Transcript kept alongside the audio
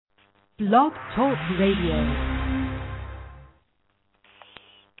Blog Talk Radio.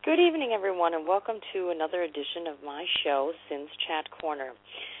 Good evening, everyone, and welcome to another edition of my show, Sin's Chat Corner.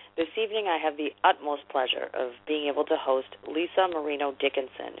 This evening I have the utmost pleasure of being able to host Lisa Moreno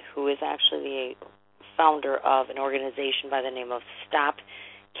Dickenson, who is actually the founder of an organization by the name of Stop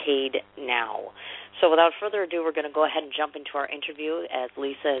CAID Now. So without further ado, we're going to go ahead and jump into our interview, as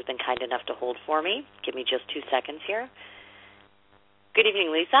Lisa has been kind enough to hold for me. Give me just 2 seconds here. Good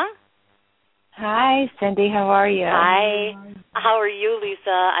evening, Lisa. Hi, Cindy. How are you? Hi. How are you,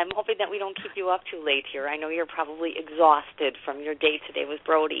 Lisa? I'm hoping that we don't keep you up too late here. I know you're probably exhausted from your day today with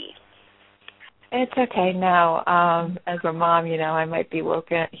Brody. It's okay. No, as a mom, I might be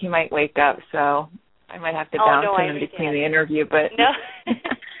woken. He might wake up, so I might have to bounce him in between the interview. But no,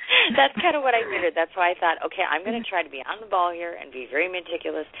 that's kind of what I figured. That's why I thought, okay, I'm going to try to be on the ball here and be very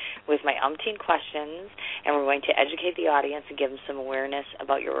meticulous with my umpteen questions, and we're going to educate the audience and give them some awareness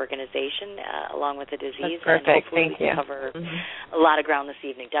about your organization along with the disease. That's perfect. And hopefully Thank you. Cover a lot of ground this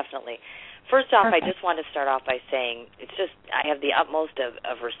evening, definitely. First off, Perfect. I just want to start off by saying I have the utmost of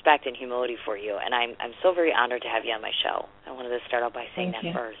respect and humility for you, and I'm so very honored to have you on my show. I wanted to start off by saying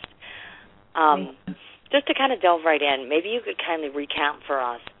Thank you. first. Just to kind of delve right in, maybe you could kindly recount for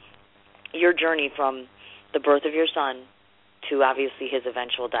us your journey from the birth of your son to obviously his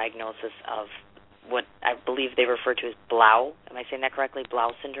eventual diagnosis of what I believe they refer to as Blau. Am I saying that correctly?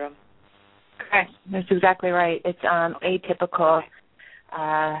 Blau syndrome? Correct. That's exactly right. It's atypical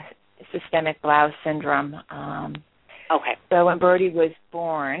systemic Blau syndrome. Okay. So when Brody was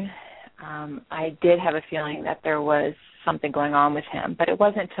born, I did have a feeling that there was something going on with him, but it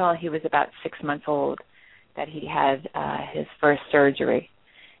wasn't until he was about 6 months old that he had his first surgery.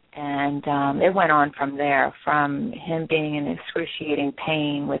 And it went on from there, from him being in excruciating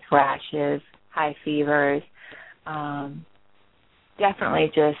pain with rashes, high fevers.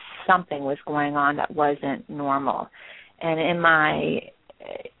 Definitely just something was going on that wasn't normal. And in my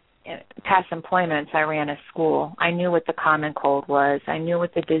past employments, I ran a school. I knew what the common cold was. I knew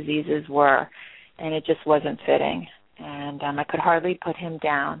what the diseases were, and it just wasn't fitting. And I could hardly put him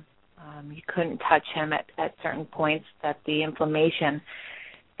down. You couldn't touch him at certain points, that the inflammation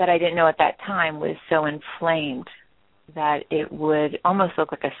that I didn't know at that time was so inflamed that it would almost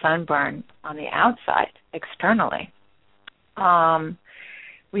look like a sunburn on the outside, externally.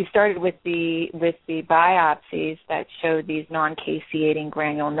 We started with the biopsies that showed these non-caseating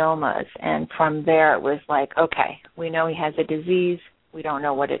granulomas, and from there it was like, okay, we know he has a disease, we don't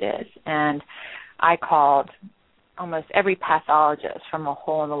know what it is. And I called almost every pathologist from a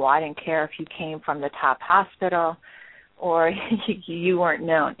hole in the wall. I didn't care if you came from the top hospital or you weren't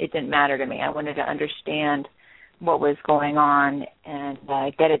known. It didn't matter to me. I wanted to understand what was going on and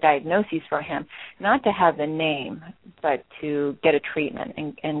get a diagnosis for him, not to have the name, but to get a treatment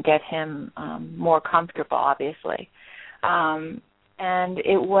and get him more comfortable, obviously. And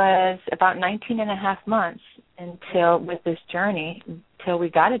it was about 19 and a half months with this journey, till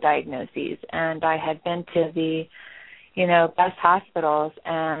we got a diagnosis. And I had been to the best hospitals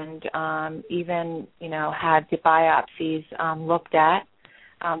and even, had the biopsies looked at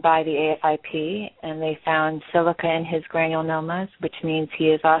by the AFIP, and they found silica in his granulomas, which means he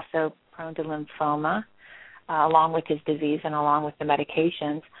is also prone to lymphoma, along with his disease and along with the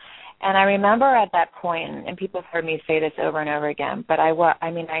medications. And I remember at that point, and people have heard me say this over and over again, but I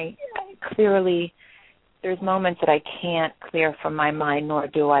clearly, there's moments that I can't clear from my mind, nor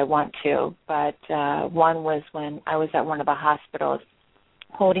do I want to. But one was when I was at one of the hospitals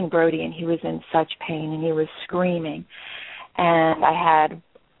holding Brody, and he was in such pain, and he was screaming. And I had,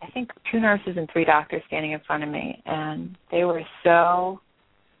 I think, 2 nurses and 3 doctors standing in front of me, and they were so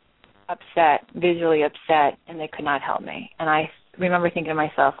upset, visually upset, and they could not help me. And I remember thinking to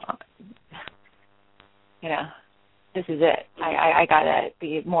myself, this is it. I got to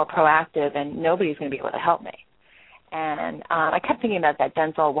be more proactive, and nobody's going to be able to help me. And I kept thinking about that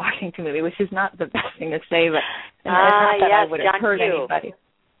Denzel Washington movie, which is not the best thing to say, but it's not that I would have hurt anybody.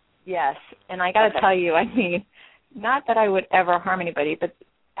 Yes, and I got to tell you, not that I would ever harm anybody, but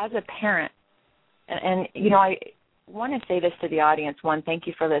as a parent, and I want to say this to the audience. 1, thank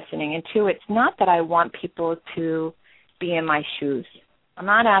you for listening, and 2, it's not that I want people to be in my shoes. I'm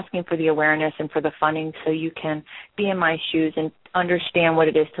not asking for the awareness and for the funding so you can be in my shoes and understand what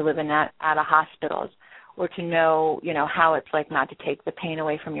it is to live out of hospitals, or to know, how it's like not to take the pain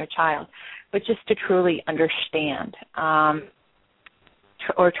away from your child, but just to truly understand,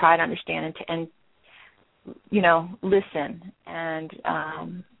 or try to understand and listen. And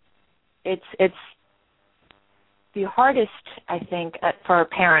it's the hardest, I think, for a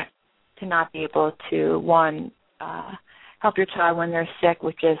parent to not be able to, one, help your child when they're sick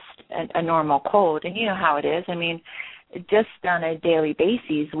with just a normal cold. And you know how it is. I mean, just on a daily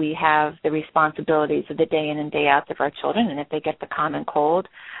basis, we have the responsibilities of the day in and day out of our children. And if they get the common cold,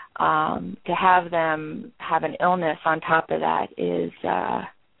 to have them have an illness on top of that is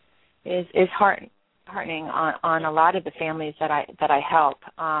heartening on a lot of the families that I help.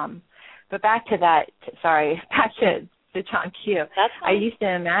 But back to that, back to John Q. I used to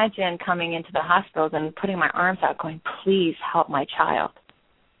imagine coming into the hospitals and putting my arms out going, please help my child.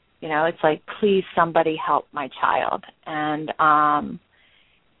 You know, it's like, please somebody help my child. And,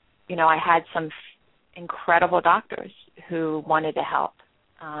 you know, I had some incredible doctors who wanted to help.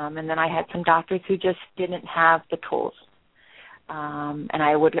 And then I had some doctors who just didn't have the tools. And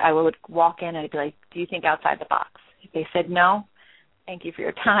I would walk in and I'd be like, do you think outside the box? If they said no, thank you for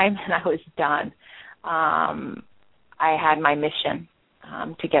your time, and I was done. I had my mission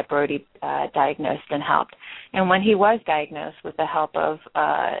to get Brody diagnosed and helped. And when he was diagnosed with the help of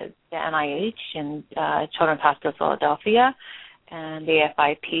the NIH and Children's Hospital of Philadelphia and the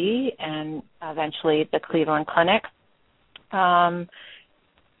FIP and eventually the Cleveland Clinic,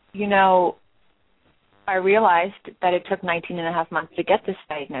 you know, I realized that it took 19 and a half months to get this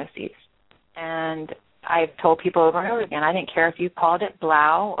diagnosis. And I've told people over and over again, I didn't care if you called it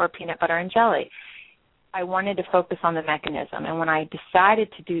Blau or peanut butter and jelly. I wanted to focus on the mechanism. And when I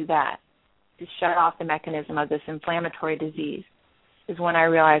decided to do that, to shut off the mechanism of this inflammatory disease, is when I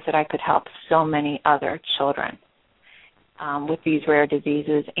realized that I could help so many other children with these rare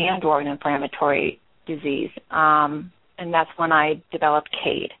diseases and or an inflammatory disease. And that's when I developed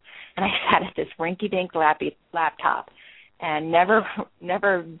CAID. And I sat at this rinky-dink laptop and never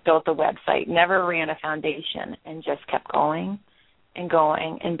built a website, never ran a foundation, and just kept going and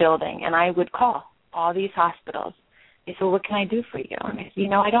going and building. And I would call all these hospitals. They said, well, what can I do for you? And I said, you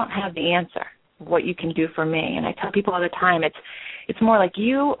know, I don't have the answer of what you can do for me. And I tell people all the time, it's more like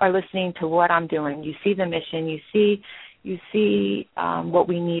you are listening to what I'm doing. You see the mission. You see what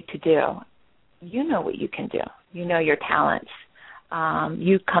we need to do. You know what you can do. You know your talents.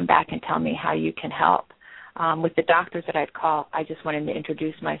 You come back and tell me how you can help. With the doctors that I'd call, I just wanted to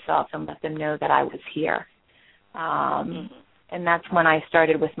introduce myself and let them know that I was here. And that's when I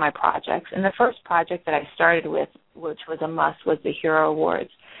started with my projects. And the first project that I started with, which was a must, was the Hero Awards.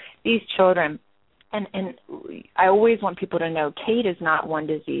 These children, and I always want people to know, CAID is not one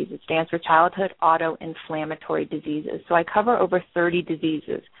disease. It stands for Childhood Autoinflammatory Diseases. So I cover over 30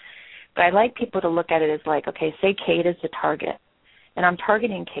 diseases. But I like people to look at it as like, okay, say CAID is the target. And I'm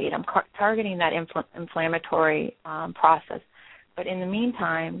targeting CAID. I'm targeting that inflammatory process. But in the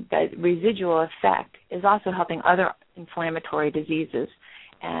meantime, the residual effect is also helping other inflammatory diseases,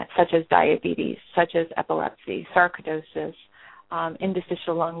 such as diabetes, such as epilepsy, sarcoidosis,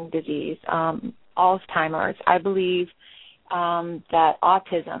 interstitial lung disease, Alzheimer's. I believe that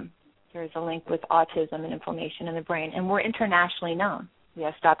autism, there's a link with autism and inflammation in the brain. And we're internationally known. We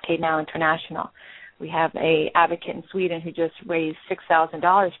have Stop CAID Now International. We have an advocate in Sweden who just raised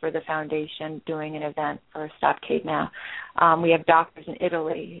 $6,000 for the foundation doing an event for Stop CAID Now. We have doctors in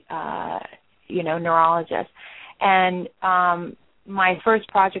Italy, neurologists. And my first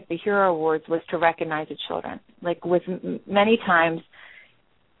project, the Hero Awards, was to recognize the children. Like with many times,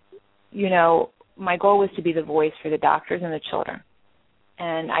 you know, my goal was to be the voice for the doctors and the children.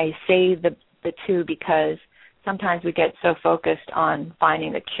 And I say the two because sometimes we get so focused on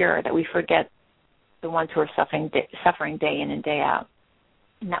finding the cure that we forget the ones who are suffering day in and day out.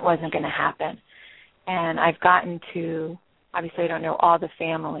 And that wasn't going to happen. And I've gotten to, obviously I don't know all the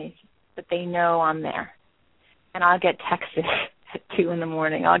families, but they know I'm there. And I'll get texts at 2 in the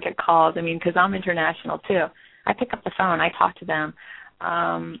morning. I'll get calls, because I'm international too. I pick up the phone. I talk to them.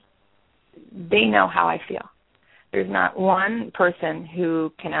 They know how I feel. There's not one person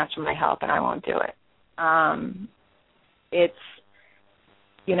who can ask for my help and I won't do it.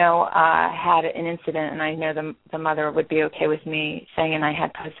 I had an incident, and I know the mother would be okay with me saying, and I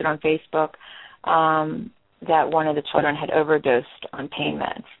had posted on Facebook that one of the children had overdosed on pain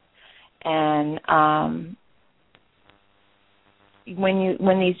meds. And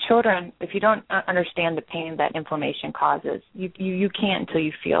when these children, if you don't understand the pain that inflammation causes, you can't until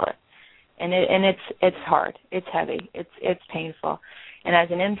you feel it, and it's hard, it's heavy, it's painful, and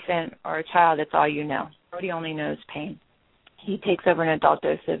as an infant or a child, it's all you know. Brody only knows pain. He takes over an adult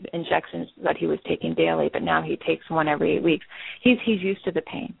dose of injections that he was taking daily, but now he takes one every 8 weeks. He's used to the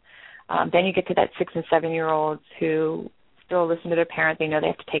pain. Then you get to that 6- and 7-year-olds who still listen to their parent. They know they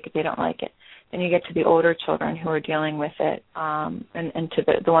have to take it. They don't like it. Then you get to the older children who are dealing with it, and to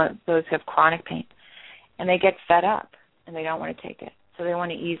those who have chronic pain. And they get fed up, and they don't want to take it. So they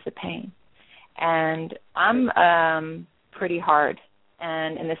want to ease the pain. And I'm pretty hard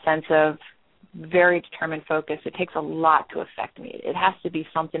and in the sense of very determined focus. It takes a lot to affect me. It has to be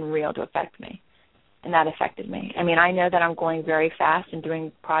something real to affect me, and that affected me. I mean, I know that I'm going very fast and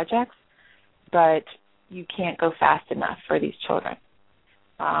doing projects, but you can't go fast enough for these children.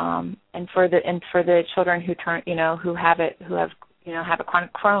 And for the children who have a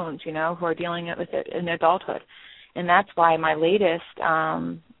chronic Crohn's, who are dealing with it in adulthood. And that's why my latest,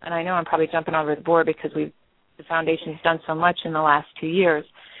 and I know I'm probably jumping over the board because the foundation's done so much in the last 2 years,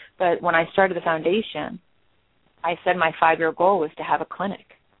 but when I started the foundation, I said my 5-year goal was to have a clinic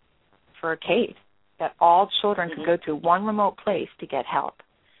for CAID, that all children could go to one remote place to get help.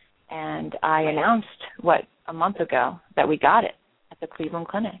 And I announced, a month ago, that we got it at the Cleveland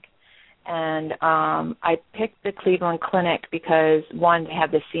Clinic. And I picked the Cleveland Clinic because, one, they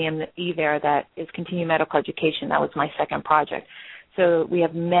have the CME there that is continuing medical education. That was my second project. So we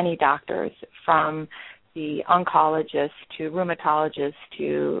have many doctors, from the oncologist to rheumatologist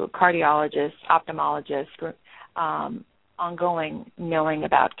to cardiologist, ophthalmologist, ongoing, knowing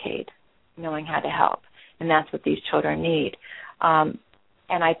about CAID, knowing how to help. And that's what these children need. And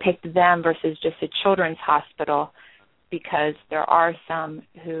I picked them versus just a children's hospital because there are some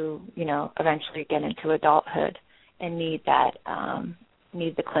who, eventually get into adulthood and need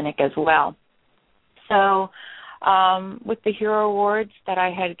the clinic as well. So with the Hero Awards that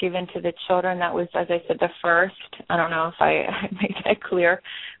I had given to the children, that was, as I said, the first. I don't know if I made that clear,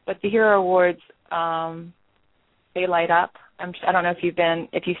 but the Hero Awards, they light up. I don't know if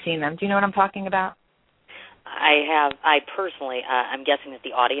you've seen them. Do you know what I'm talking about? I have. I personally, I'm guessing that the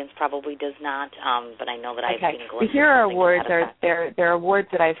audience probably does not, but I know that I've seen glimpses. The Hero Awards they're awards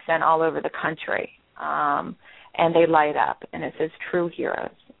that I've sent all over the country, and they light up, and it says True Heroes.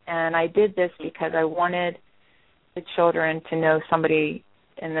 And I did this because I wanted the children to know somebody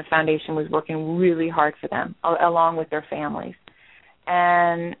in the foundation was working really hard for them, along with their families.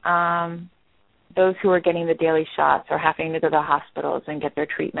 And those who are getting the daily shots or having to go to the hospitals and get their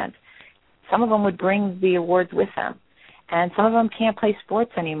treatment, some of them would bring the awards with them. And some of them can't play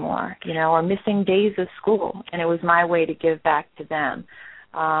sports anymore, or missing days of school. And it was my way to give back to them.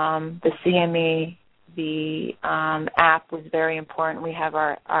 The CME, the app was very important. We have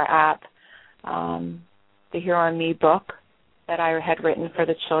our app, the Hero and Me book that I had written for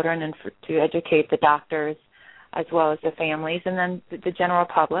the children and to educate the doctors as well as the families, and then the general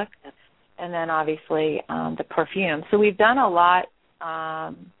public, and then obviously the perfume. So we've done a lot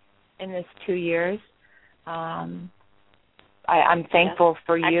in this 2 years. I'm thankful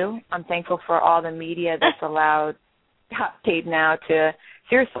for you. I'm thankful for all the media that's allowed CAID now to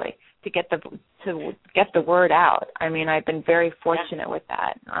get the word out. I mean, I've been very fortunate with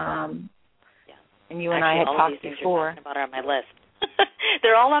that. And you and I had talked before. All these things you're talking about are on my list.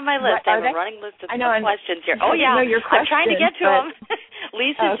 They're all on my list. I have a running list of questions here. Oh, yeah. I'm trying to get to them.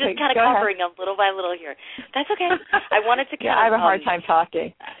 Lisa's just kind of covering them little by little here. That's okay. I wanted to I have a hard time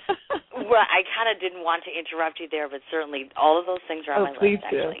talking. Well, I kind of didn't want to interrupt you there, but certainly all of those things are on my list,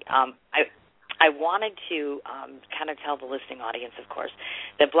 actually. I wanted to kind of tell the listening audience, of course,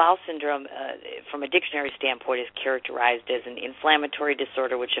 that Blau syndrome, from a dictionary standpoint, is characterized as an inflammatory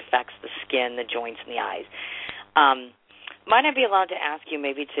disorder which affects the skin, the joints, and the eyes. Might I be allowed to ask you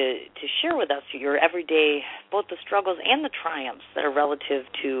maybe to share with us your everyday, both the struggles and the triumphs that are relative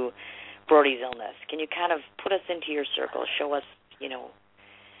to Brody's illness? Can you kind of put us into your circle, show us,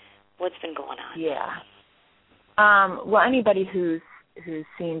 what's been going on? Yeah. Well, anybody who's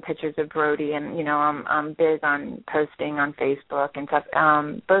seen pictures of Brody, and I'm big on posting on Facebook and stuff.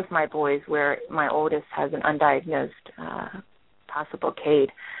 Both my boys, where my oldest has an undiagnosed possible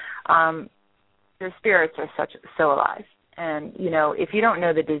CAID, their spirits are so alive. And if you don't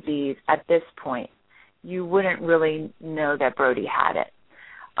know the disease at this point, you wouldn't really know that Brody had it,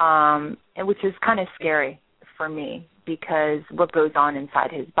 and which is kind of scary for me because what goes on inside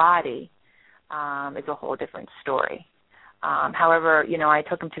his body is a whole different story. However, I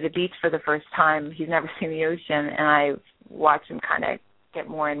took him to the beach for the first time. He's never seen the ocean, and I watched him kind of get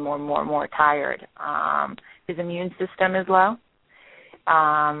more and more tired. His immune system is low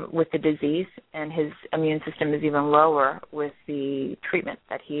with the disease, and his immune system is even lower with the treatment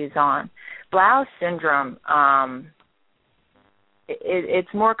that he's on. Blau syndrome,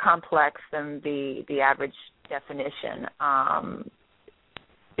 it's more complex than the average definition.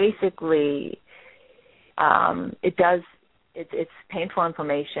 Basically, it's painful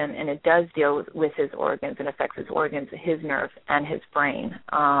inflammation, and it does deal with his organs and affects his organs, his nerves, and his brain.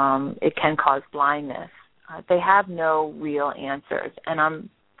 It can cause blindness. They have no real answers, and I'm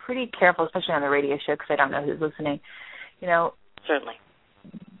pretty careful, especially on the radio show, because I don't know who's listening. Certainly.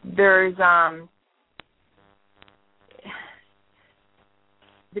 There's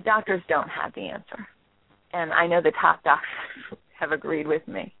the doctors don't have the answer. And I know the top doctors have agreed with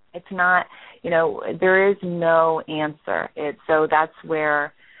me. It's not, there is no answer. So that's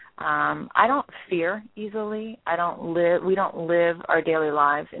where I don't fear easily. We don't live our daily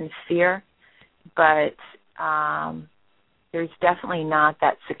lives in fear, but there's definitely not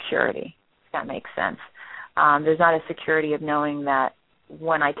that security, if that makes sense. There's not a security of knowing that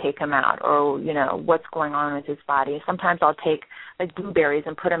when I take him out or, what's going on with his body. Sometimes I'll take like blueberries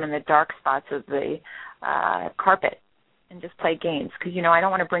and put them in the dark spots of the carpet and just play games because, I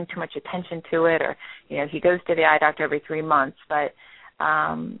don't want to bring too much attention to it or, he goes to the eye doctor every 3 months, but,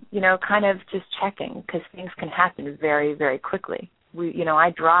 kind of just checking because things can happen very, very quickly.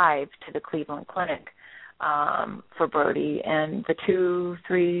 I drive to the Cleveland Clinic for Brody, and the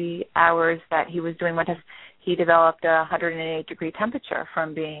 2-3 hours that he was doing one test, he developed a 108-degree temperature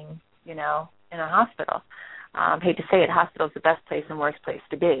from being, in a hospital. Hate to say it, hospital is the best place and worst place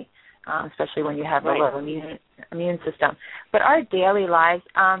to be, especially when you have a low immune system. But our daily lives,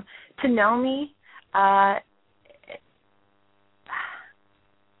 to know me,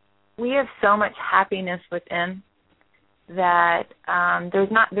 we have so much happiness within that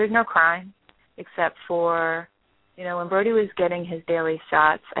there's no crime except for, when Brody was getting his daily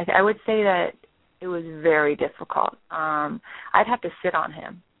shots, I would say that it was very difficult. I'd have to sit on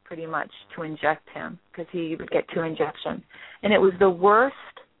him pretty much to inject him because he would get 2 injections. And it was the worst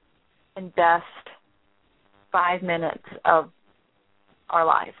and best 5 minutes of our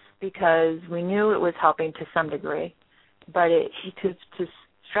lives because we knew it was helping to some degree. But to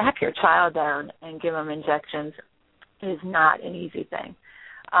strap your child down and give him injections is not an easy thing.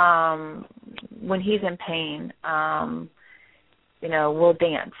 When he's in pain, we'll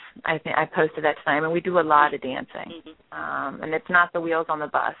dance. I think I posted that tonight. We do a lot of dancing. And it's not the wheels on the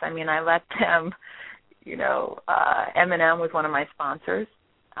bus. I let them, M&M was one of my sponsors,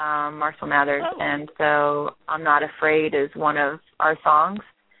 Marshall Mathers, and so I'm Not Afraid is one of our songs.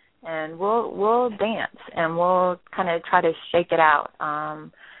 And we'll dance and we'll kind of try to shake it out.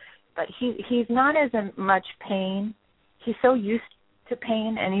 But he's not as in much pain. He's so used to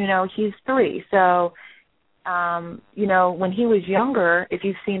pain, and he's 3. So, when he was younger, if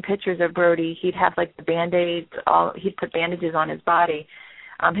you've seen pictures of Brody, he'd have like the Band-Aids. He'd put bandages on his body.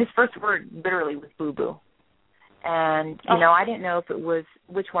 His first word literally was boo-boo. And I didn't know if it was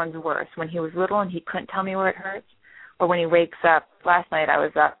which one's worse, when he was little and he couldn't tell me where it hurts, or when he wakes up. Last night I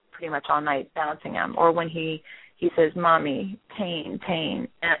was up pretty much all night bouncing him, or when he says, "Mommy, pain."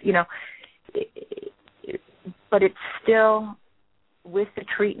 But it's still, with the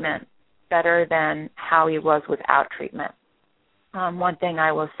treatment, better than how he was without treatment. One thing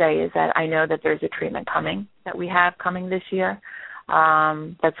I will say is that I know that there's a treatment that we have coming this year,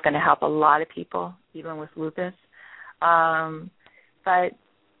 that's going to help a lot of people, even with lupus. But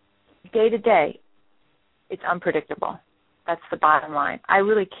day to day, it's unpredictable. That's the bottom line. I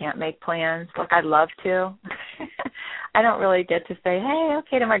really can't make plans. I'd love to. I don't really get to say, hey,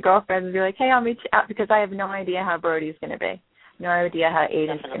 okay, to my girlfriends and be like, hey, I'll meet you out, because I have no idea how Brody's going to be, no idea how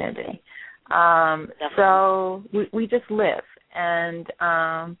Aiden's going to be. So we just live, and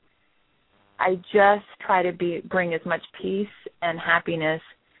I just try to bring as much peace and happiness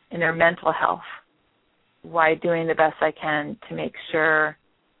in their mental health while doing the best I can to make sure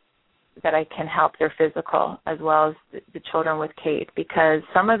that I can help their physical as well as the children with CAID, because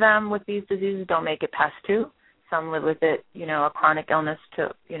some of them with these diseases don't make it past 2. Some live with it, a chronic illness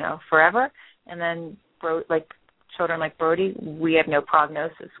to, forever. And then children like Brody, we have no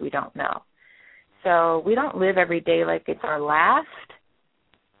prognosis. We don't know. So we don't live every day like it's our last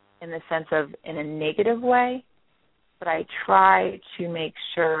in the sense of in a negative way, but I try to make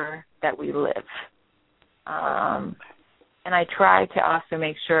sure that we live. And I try to also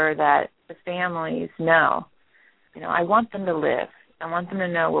make sure that the families know, I want them to live. I want them to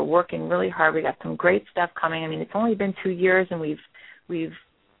know we're working really hard. We got some great stuff coming. It's only been 2 years, and we've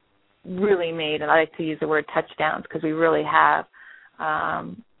really made, and I like to use the word touchdowns because we really have.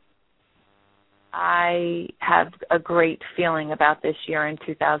 I have a great feeling about this year in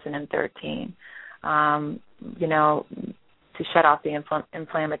 2013, to shut off the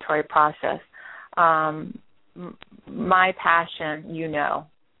inflammatory process. My passion,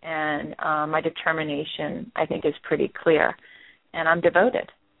 and my determination, I think, is pretty clear, and I'm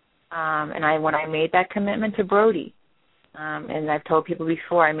devoted. And when I made that commitment to Brody, and I've told people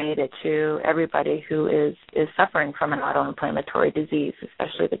before, I made it to everybody who is suffering from an autoinflammatory disease,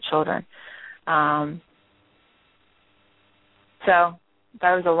 especially the children. So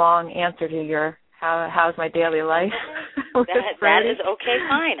that was a long answer to your how's my daily life. that is okay,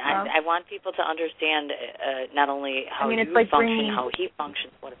 fine. I want people to understand not only how you it's like function, how he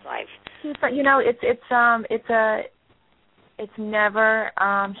functions, what it's like. It's never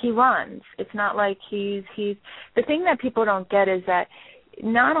he runs. It's not like he's the thing that people don't get is that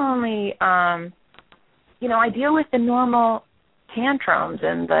not only I deal with the normal tantrums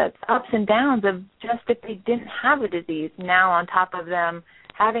and the ups and downs of just if they didn't have a disease, now on top of them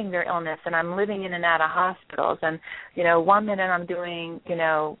having their illness, and I'm living in and out of hospitals, and 1 minute I'm doing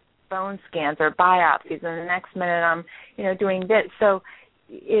bone scans or biopsies, and the next minute I'm doing this. So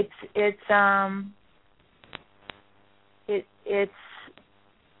it's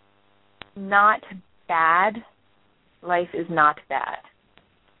not bad. Life is not bad.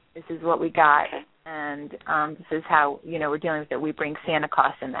 This is what we got, and this is how we're dealing with it. We bring Santa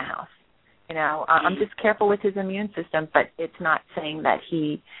Claus in the house. I'm just careful with his immune system, but it's not saying that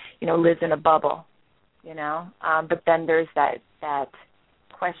he lives in a bubble. But then there's that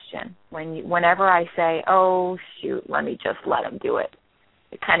question whenever I say, oh shoot, let me just let him do it.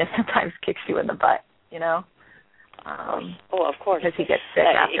 It kind of sometimes kicks you in the butt. Of course. Because he gets sick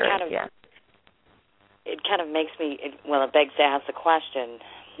after it. It kind of makes me, it begs to ask the question.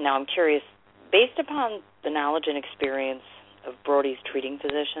 Now I'm curious, based upon the knowledge and experience of Brody's treating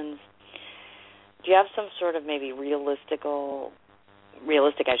physicians, do you have some sort of maybe realistic,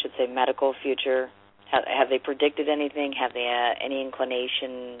 medical future? Have they predicted anything? Have they any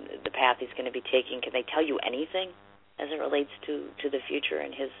inclination the path he's going to be taking? Can they tell you anything as it relates to the future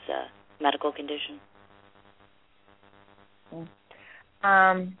and his medical condition?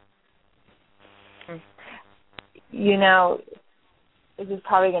 This is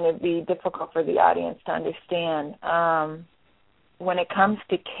probably going to be difficult for the audience to understand. When it comes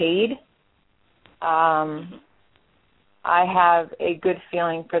to CAID, I have a good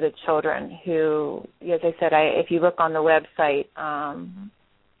feeling for the children who, as I said, if you look on the website,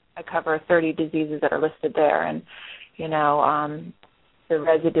 I cover 30 diseases that are listed there, and the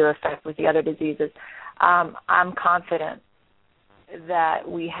residue effect with the other diseases. I'm confident that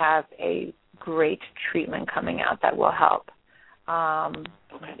we have a great treatment coming out that will help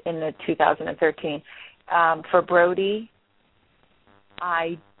in the 2013. For Brody,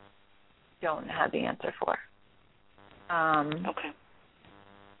 I don't have the answer for.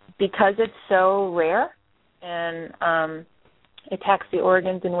 Because it's so rare and attacks the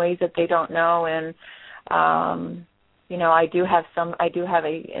organs in ways that they don't know, and I do have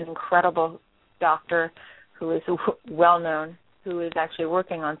an incredible doctor who is well known, who is actually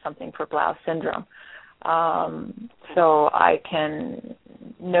working on something for Blount syndrome. So I can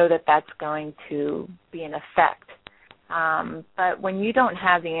know that that's going to be an effect. But when you don't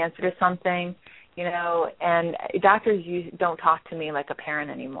have the answer to something, and doctors don't talk to me like a parent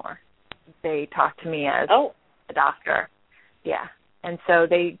anymore. They talk to me as a doctor. Yeah. And so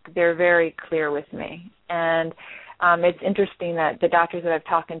they're very clear with me. And it's interesting that the doctors that I've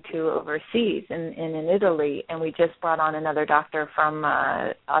talked to overseas and in Italy, and we just brought on another doctor from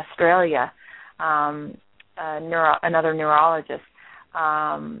Australia, another neurologist,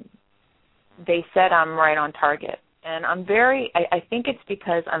 they said I'm right on target. And I think it's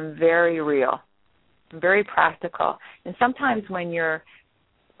because I'm very real. I'm very practical. And sometimes when you're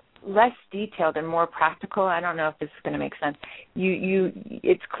less detailed and more practical, I don't know if this is going to make sense,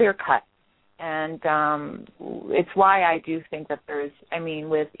 it's clear cut. And it's why I do think that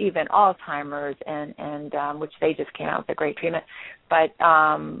with even Alzheimer's and which they just came out with a great treatment, but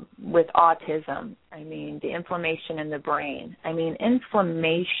with autism, the inflammation in the brain.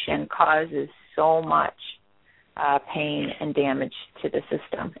 Inflammation causes so much pain and damage to the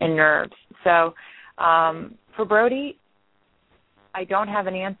system and nerves. So for Brody, I don't have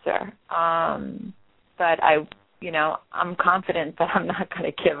an answer, but I'm confident that I'm not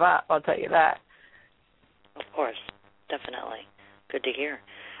going to give up. I'll tell you that. Of course, definitely. Good to hear.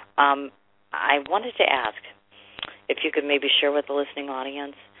 I wanted to ask if you could maybe share with the listening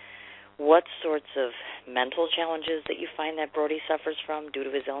audience what sorts of mental challenges that you find that Brody suffers from due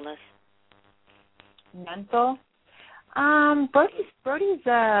to his illness. Mental? Brody's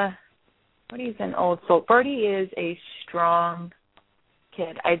an old soul. Brody is a strong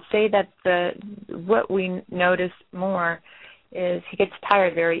kid. I'd say that what we notice more is he gets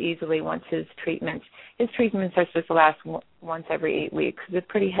tired very easily once his treatments are supposed to last once every 8 weeks. It's a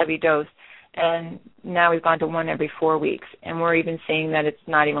pretty heavy dose, and now we've gone to one every 4 weeks, and we're even seeing that it's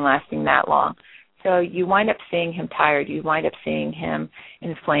not even lasting that long. So you wind up seeing him tired. You wind up seeing him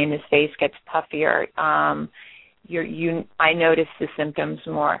inflamed. His face gets puffier. I notice the symptoms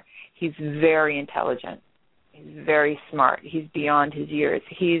more. He's very intelligent. He's very smart. He's beyond his years.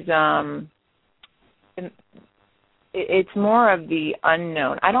 He's it's more of the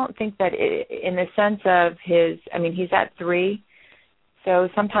unknown. I don't think that in the sense of he's at 3, so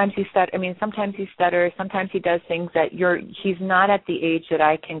sometimes he sometimes he stutters, sometimes he does things that he's not at the age that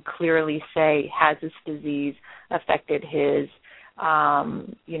I can clearly say has this disease affected his,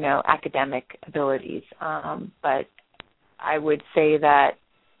 academic abilities. But I would say that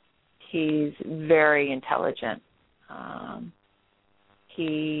he's very intelligent. I'll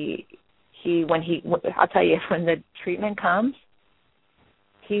tell you, when the treatment comes,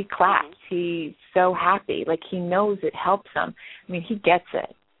 he claps. He's so happy. Like, he knows it helps him. I mean, he gets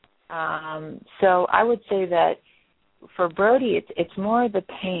it. So I would say that for Brody, it's more the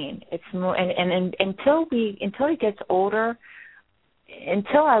pain. It's more, and until he gets older,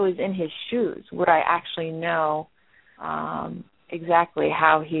 until I was in his shoes, would I actually know exactly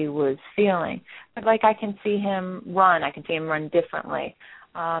how he was feeling. But like, I can see him run. I can see him run differently.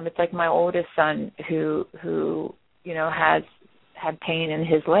 It's like my oldest son who has had pain in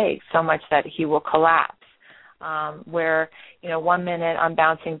his legs so much that he will collapse. Where 1 minute I'm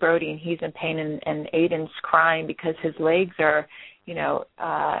bouncing Brody and he's in pain, and Aiden's crying because his legs are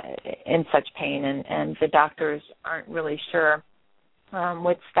in such pain, and the doctors aren't really sure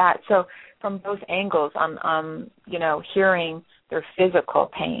what's that. So from both angles, I'm hearing their physical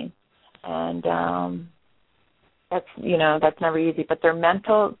pain, and that's never easy. But their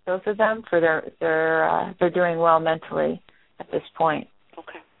mental, both of them, they're doing well mentally at this point.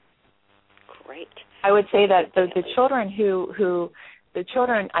 Okay, great. I would say that the children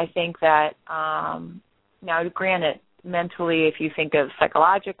I think that now, granted, mentally, if you think of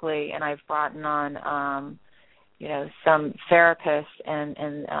psychologically, and I've brought on some therapists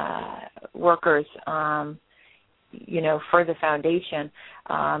and workers for the foundation,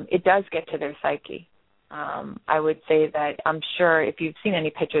 it does get to their psyche. I would say that I'm sure if you've seen any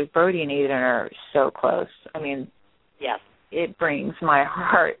pictures, Brody and Aiden are so close. I mean, yes, it brings my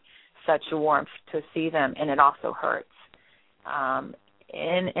heart such warmth to see them, and it also hurts.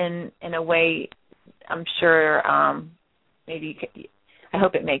 In a way, I'm sure maybe I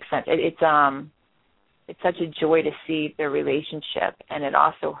hope it makes sense. It's such a joy to see their relationship, and it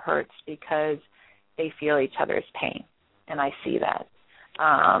also hurts because they feel each other's pain, and I see that.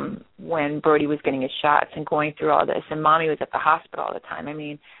 When Brody was getting his shots and going through all this, and Mommy was at the hospital all the time, I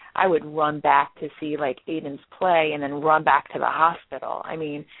mean, I would run back to see, like, Aiden's play and then run back to the hospital. I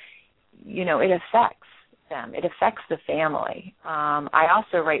mean, it affects them. It affects the family. I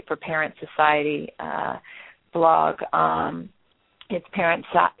also write for Parent Society blog. It's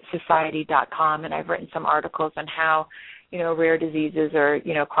parentsociety.com, and I've written some articles on how, rare diseases or,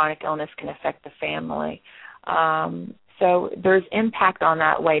 chronic illness can affect the family. So there's impact on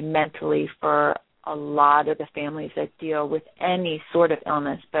that way mentally for a lot of the families that deal with any sort of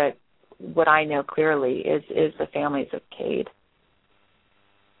illness, but what I know clearly is the families of CAID.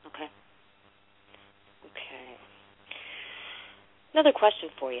 Okay. Another question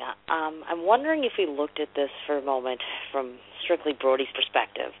for you. I'm wondering if we looked at this for a moment from strictly Brody's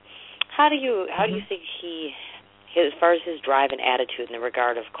perspective. How do you think as far as his drive and attitude in the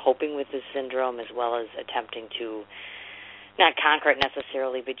regard of coping with this syndrome, as well as attempting to not conquer it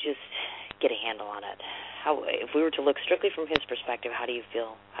necessarily, but just get a handle on it? If we were to look strictly from his perspective, how do you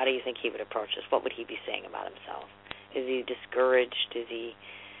feel? How do you think he would approach this? What would he be saying about himself? Is he discouraged?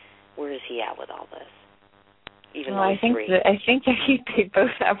 Where is he at with all this? Even though I think that they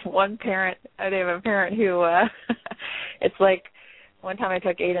both have one parent. They have a parent who it's like one time I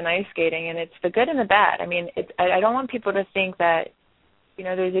took Aiden ice skating, and it's the good and the bad. I mean, I don't want people to think that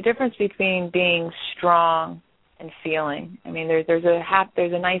there's a difference between being strong and feeling. I mean, there's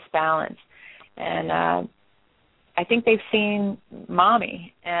a nice balance, and I think they've seen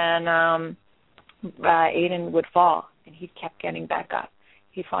Mommy, and Aiden would fall, and he kept getting back up.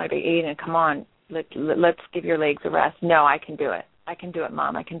 He'd fall. I'd be, Aiden, come on. Let's give your legs a rest. No, I can do it. I can do it,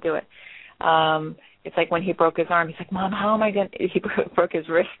 Mom. I can do it. It's like when he broke his arm. He's like, Mom, how am I going to... He broke his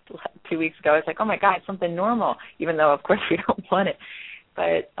wrist 2 weeks ago. It's like, oh, my God, something normal, even though, of course, we don't want it.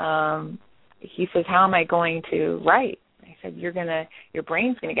 But he says, how am I going to write? I said, your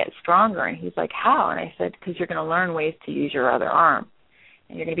brain's going to get stronger. And he's like, how? And I said, because you're going to learn ways to use your other arm,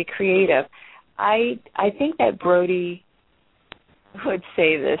 and you're going to be creative. I think that Brody would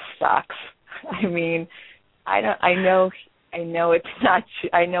say this sucks. I mean, I know it's not.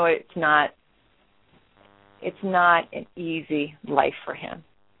 I know it's not an easy life for him.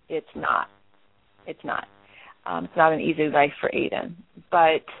 It's not. It's not an easy life for Aiden.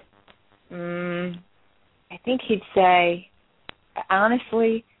 But I think he'd say,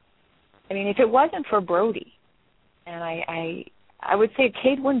 honestly, I mean, if it wasn't for Brody, and I would say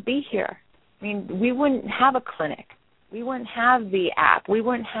CAID wouldn't be here. I mean, we wouldn't have a clinic. We wouldn't have the app. We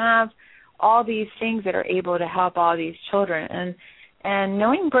wouldn't have all these things that are able to help all these children. And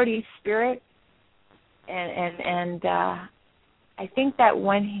knowing Brody's spirit, and I think that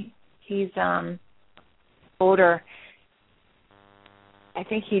when he's older, I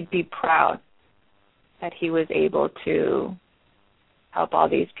think he'd be proud that he was able to help all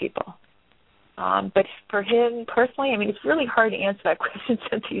these people. But for him personally, I mean, it's really hard to answer that question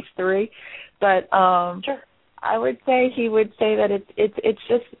since he's 3. But sure. I would say he would say that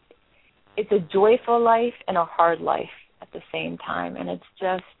it's a joyful life and a hard life at the same time, and it's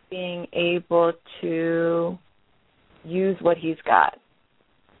just being able to use what he's got.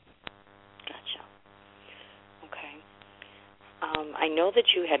 Gotcha. Okay. I know that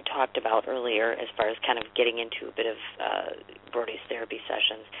you had talked about earlier as far as kind of getting into a bit of Brody's therapy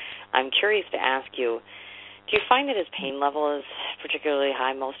sessions. I'm curious to ask you, do you find that his pain level is particularly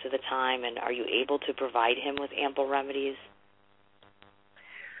high most of the time, and are you able to provide him with ample remedies?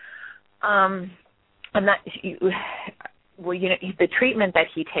 I'm not. Well, the treatment that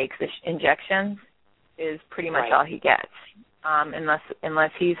he takes, the injections, is pretty much all he gets.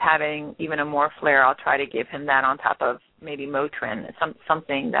 Unless he's having even a more flare, I'll try to give him that on top of maybe Motrin,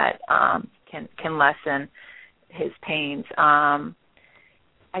 something that can lessen his pains.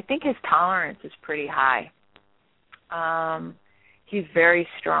 I think his tolerance is pretty high. He's very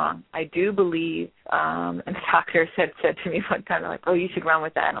strong. I do believe, and the doctor said to me one time, like, "Oh, you should run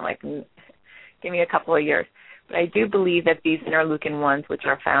with that." And I'm like, "Give me a couple of years." But I do believe that these interleukin-1s, which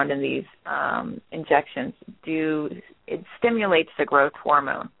are found in these injections, it stimulates the growth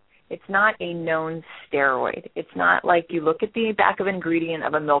hormone. It's not a known steroid. It's not like you look at the back of an ingredient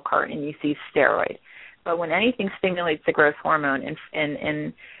of a milk carton and you see steroid. But when anything stimulates the growth hormone,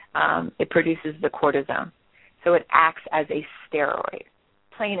 and it produces the cortisone. So it acts as a steroid,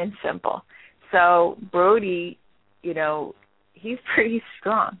 plain and simple. So Brody, he's pretty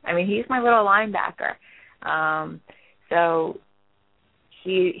strong. I mean, he's my little linebacker. So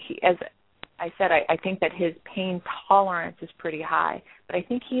he, as I said, I think that his pain tolerance is pretty high, but I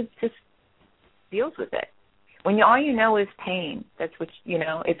think he just deals with it. When all you know is pain, that's what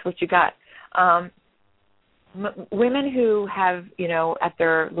it's what you got. Women who have, at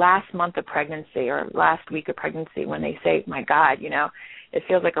their last month of pregnancy or last week of pregnancy, when they say, "My God, it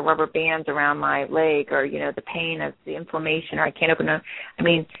feels like a rubber band's around my leg," or the pain of the inflammation, or I can't open it. I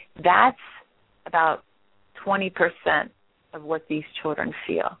mean, that's about 20% of what these children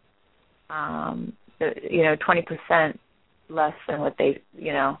feel. 20% less than what they,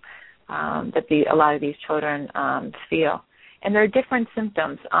 that a lot of these children feel. And there are different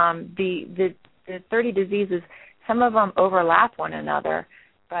symptoms. The 30 diseases, some of them overlap one another,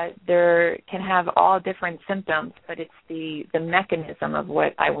 but they can have all different symptoms, but it's the mechanism of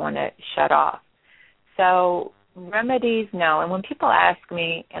what I want to shut off. So remedies, no. And when people ask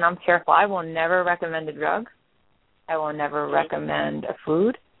me, and I'm careful, I will never recommend a drug. I will never recommend a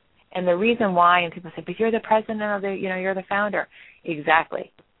food. And the reason why, and people say, "But you're the president of the, you're the founder."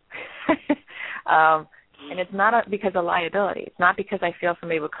 Exactly. And it's not because of liability. It's not because I feel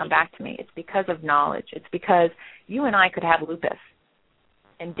somebody will come back to me. It's because of knowledge. It's because you and I could have lupus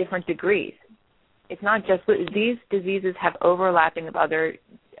in different degrees. It's not just these diseases have overlapping of other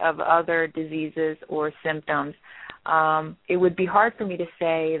diseases or symptoms. It would be hard for me to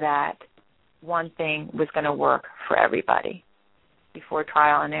say that one thing was going to work for everybody before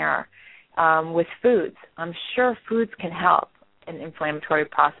trial and error. With foods, I'm sure foods can help an inflammatory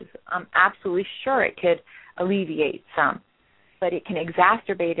process. I'm absolutely sure it could alleviate some, but it can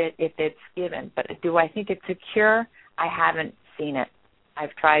exacerbate it if it's given. But do I think it's a cure? I haven't seen it.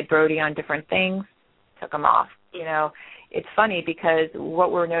 I've tried Brody on different things, took them off. It's funny because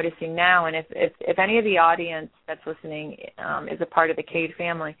what we're noticing now, and if any of the audience that's listening is a part of the CAID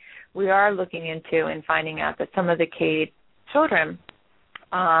family, we are looking into and finding out that some of the CAID children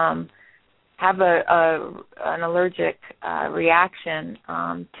have an allergic reaction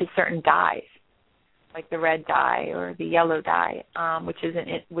to certain dyes, like the red dye or the yellow dye, which is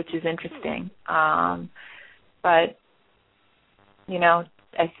interesting. But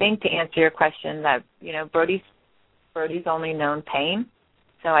I think to answer your question, that Brody's only known pain,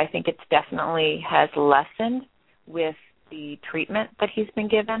 so I think it's definitely has lessened with the treatment that he's been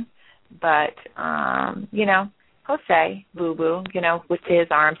given. But he'll say boo-boo, with his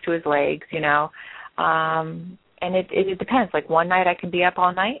arms to his legs, and it depends. Like one night I can be up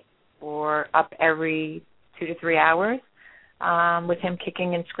all night or up every 2 to 3 hours with him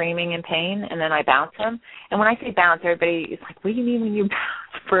kicking and screaming in pain, and then I bounce him. And when I say bounce, everybody is like, "What do you mean when you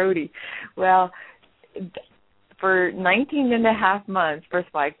bounce Brody?" Well, for 19 and a half months, first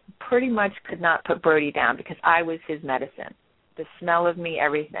of all, I pretty much could not put Brody down because I was his medicine. The smell of me,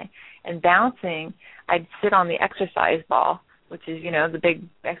 everything. And bouncing, I'd sit on the exercise ball, which is, the big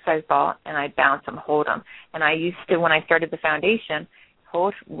exercise ball, and I'd bounce him, hold him. And I used to, when I started the foundation,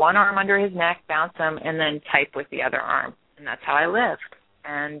 hold one arm under his neck, bounce him, and then type with the other arm. And that's how I lived.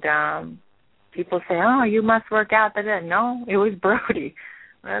 And people say, oh, you must work out. No, it was Brody.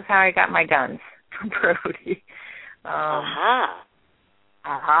 That's how I got my guns from Brody. My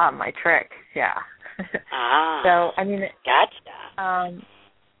trick, yeah. So, Gotcha.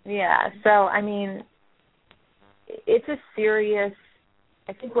 Yeah, so, it's a serious,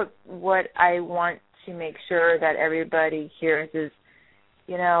 I think what I want to make sure that everybody hears is,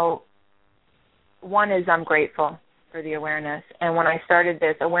 one is I'm grateful for the awareness. And when I started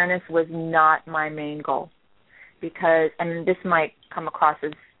this, awareness was not my main goal because, and this might come across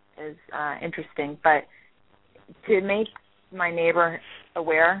as interesting, but to make my neighbor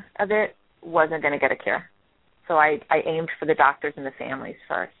aware of it wasn't going to get a cure. So I aimed for the doctors and the families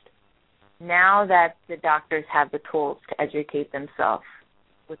first. Now that the doctors have the tools to educate themselves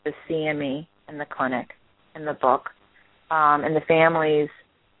with the CME and the clinic and the book, and the families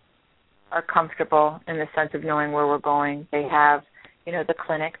are comfortable in the sense of knowing where we're going, they have, the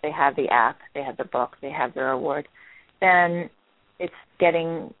clinic, they have the app, they have the book, they have their award, then it's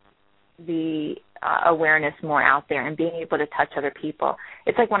getting the awareness more out there and being able to touch other people.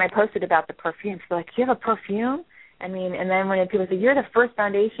 It's like when I posted about the perfumes, they're like, you have a perfume? And then when people say, you're the first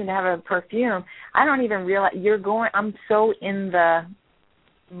foundation to have a perfume, I don't even realize I'm so in the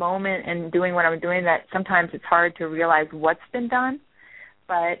moment and doing what I'm doing that sometimes it's hard to realize what's been done.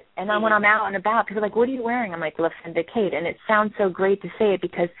 And then when I'm out and about, people are like, what are you wearing? I'm like, LaFinda CAID. And it sounds so great to say it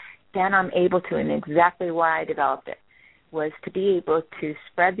because then I'm able to, and exactly why I developed it, was to be able to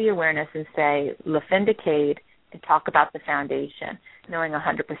spread the awareness and say LaFinda CAID and talk about the foundation, knowing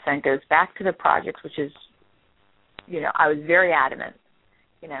 100% goes back to the projects, which is, I was very adamant.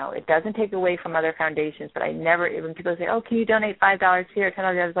 It doesn't take away from other foundations, but I never, when people say, oh, can you donate $5 here, $10,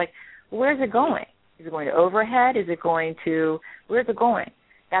 I was like, well, where's it going? Is it going to overhead? Is it going to, where's it going?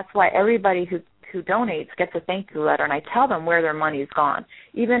 That's why everybody who donates gets a thank you letter, and I tell them where their money's gone.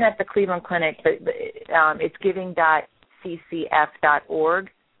 Even at the Cleveland Clinic, it's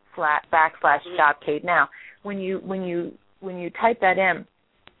giving.ccf.org/shop CAID. Now, when you type that in,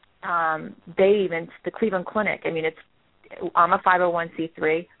 the Cleveland Clinic, I'm a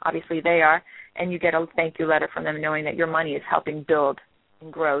 501c3, obviously they are, and you get a thank you letter from them knowing that your money is helping build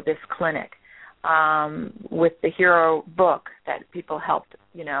and grow this clinic. With the Hero book that people helped,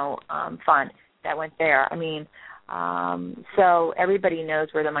 fund, that went there. So everybody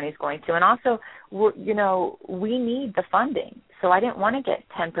knows where the money's going to. And also, we need the funding. So I didn't want to get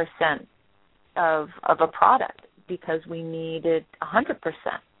 10% of a product because we needed 100%.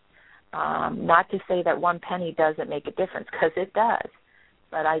 Not to say that one penny doesn't make a difference, because it does.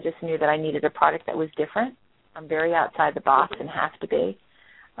 But I just knew that I needed a product that was different. I'm very outside the box and have to be.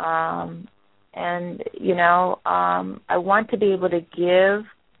 I want to be able to give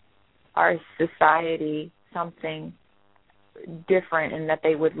our society something different and that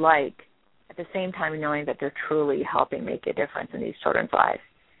they would like, at the same time knowing that they're truly helping make a difference in these children's lives,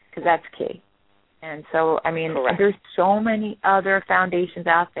 because that's key. And so, Correct. There's so many other foundations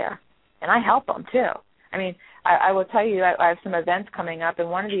out there, and I help them too. I will tell you, I have some events coming up, and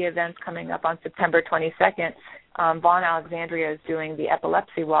one of the events coming up on September 22nd, Vaughn Alexandria is doing the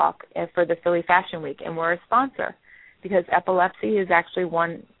epilepsy walk for the Philly Fashion Week, and we're a sponsor because epilepsy is actually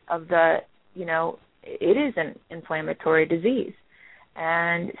one of the, it is an inflammatory disease.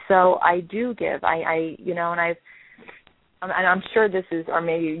 And so I do give, and I'm sure this is, or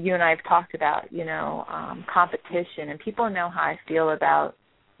maybe you and I have talked about, competition, and people know how I feel about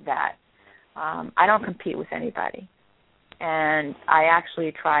that. I don't compete with anybody, and I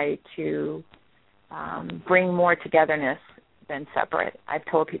actually try to bring more togetherness than separate. I've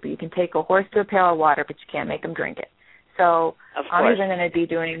told people you can take a horse to a pail of water, but you can't make them drink it. So I'm even going to be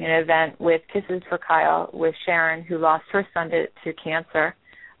doing an event with Kisses for Kyle with Sharon, who lost her son to cancer.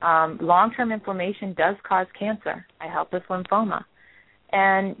 Long-term inflammation does cause cancer. I help with lymphoma.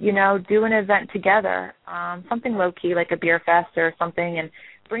 And, do an event together, something low-key like a beer fest or something, and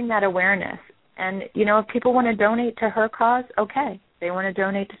bring that awareness. And, if people want to donate to her cause, okay. They want to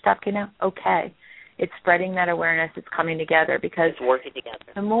donate to Stop CAID Now, okay. It's spreading that awareness. It's coming together because it's working together.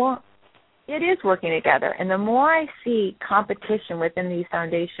 It is working together. And the more I see competition within these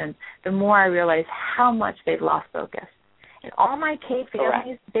foundations, the more I realize how much they've lost focus. And all my CAID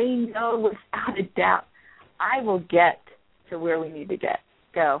families, they know without a doubt I will get to where we need to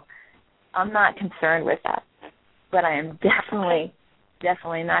go. I'm not concerned with that. but I am definitely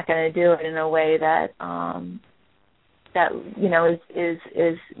not going to do it in a way that that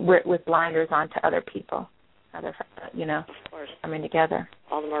is with blinders on to other people, of course, coming together.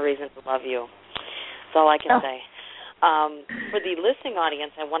 All the more reason to love you. That's all I can say. For the listening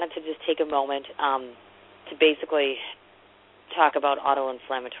audience, I wanted to just take a moment to basically talk about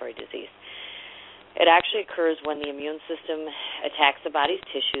autoinflammatory disease. It actually occurs when the immune system attacks the body's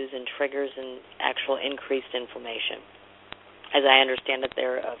tissues and triggers an actual increased inflammation. As I understand it,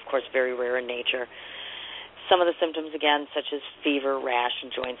 they're, of course, very rare in nature. Some of the symptoms, again, such as fever, rash,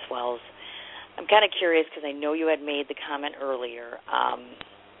 and joint swells. I'm kind of curious because I know you had made the comment earlier.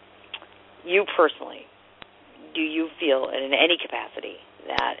 You personally, do you feel in any capacity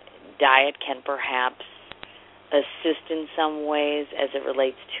that diet can perhaps assist in some ways as it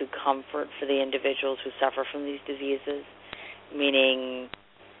relates to comfort for the individuals who suffer from these diseases, meaning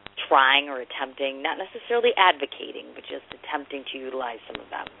trying or attempting, not necessarily advocating, but just attempting to utilize some of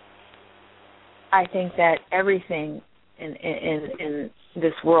them? I think that everything in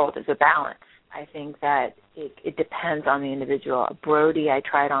this world is a balance. I think that it depends on the individual. Brody, I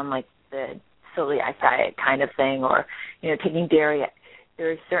tried on like the celiac diet kind of thing, or taking dairy.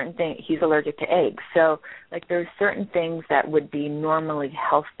 There are certain things. He's allergic to eggs, so like there's certain things that would be normally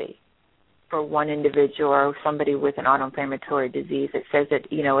healthy for one individual or somebody with an autoinflammatory disease. It says that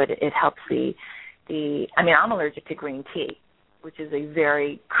it helps the. I mean, I'm allergic to green tea, which is a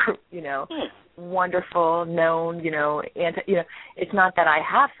very wonderful known it's not that I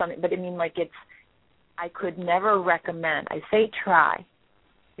have something, but I mean I could never recommend. I say try,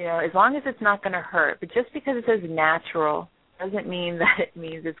 as long as it's not going to hurt. But just because it says natural doesn't mean that it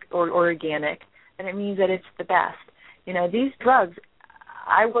means it's organic, and it means that it's the best. These drugs,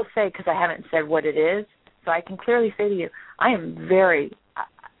 I will say, because I haven't said what it is, so I can clearly say to you, I am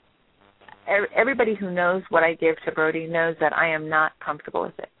everybody who knows what I give to Brody knows that I am not comfortable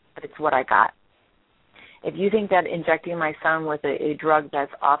with it, but it's what I got. If you think that injecting my son with a drug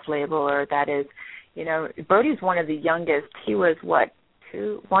that's off-label or that is, Brody's one of the youngest. He was,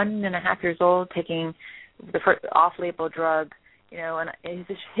 1.5 years old, taking the first off-label drug, and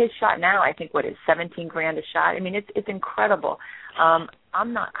his shot now, I think, is $17,000 a shot. I mean, it's incredible.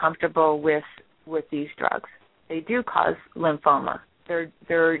 I'm not comfortable with these drugs. They do cause lymphoma.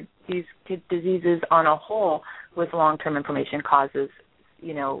 They're these diseases on a whole with long-term inflammation causes,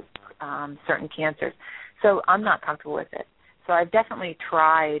 certain cancers. So I'm not comfortable with it. So I've definitely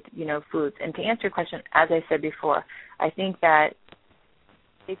tried, foods. And to answer your question, as I said before, I think that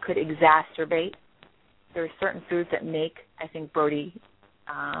it could exacerbate. There are certain foods that make, I think, Brody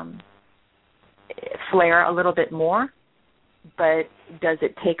flare a little bit more. But does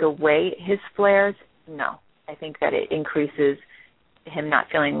it take away his flares? No. I think that it increases him not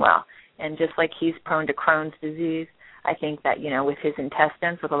feeling well. And just like he's prone to Crohn's disease, I think that, with his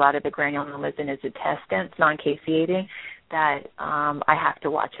intestines, with a lot of the granulomas in his intestines, non-caseating, that I have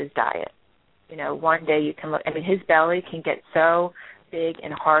to watch his diet. One day you can look, his belly can get so big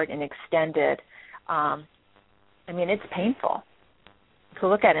and hard and extended. It's painful to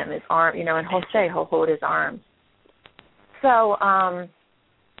look at him, his arm, and he'll hold his arms. So I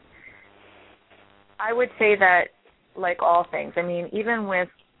would say that, like all things, even with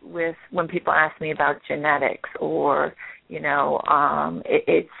when people ask me about genetics or,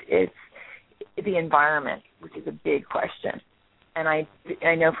 it's the environment, which is a big question. And I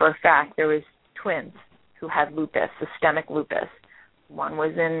know for a fact there was twins who had lupus, systemic lupus. One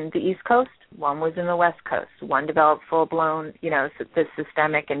was in the East Coast, one was in the West Coast. One developed full-blown, the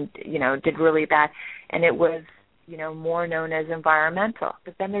systemic and, did really bad. And it was, more known as environmental.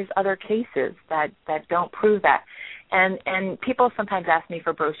 But then there's other cases that don't prove that. And people sometimes ask me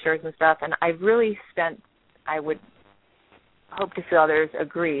for brochures and stuff, and I've really I would hope to feel others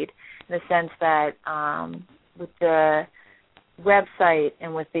agreed, in the sense that with the website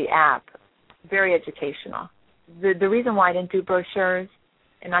and with the app, very educational. The reason why I didn't do brochures,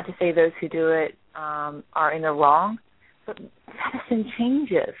 and not to say those who do it are in the wrong, but medicine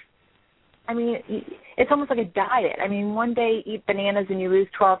changes. It's almost like a diet. One day eat bananas and you lose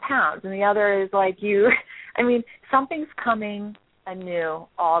 12 pounds, and the other is like something's coming anew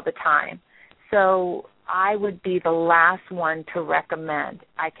all the time. So I would be the last one to recommend.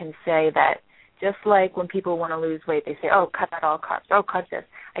 I can say that just like when people want to lose weight, they say, oh, cut out all carbs, oh, cut this.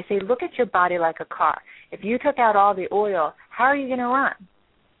 I say, look at your body like a car. If you took out all the oil, how are you going to run?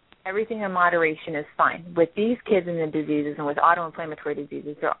 Everything in moderation is fine. With these kids and the diseases and with autoinflammatory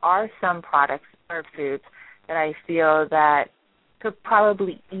diseases, there are some products or foods that I feel that could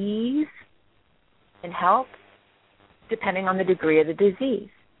probably ease and help depending on the degree of the disease,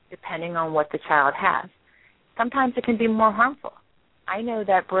 depending on what the child has. sometimes it can be more harmful. I know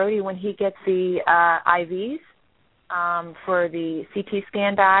that Brody, when he gets the IVs for the CT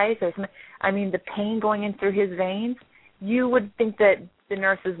scan dyes, the pain going in through his veins, you would think that the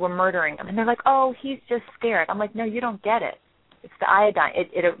nurses were murdering him. And they're like, oh, he's just scared. I'm like, no, you don't get it. It's the iodine.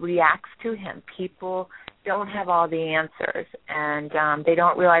 It reacts to him. People don't have all the answers, and they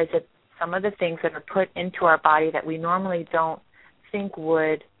don't realize that some of the things that are put into our body that we normally don't think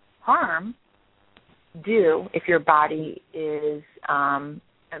would harm do if your body is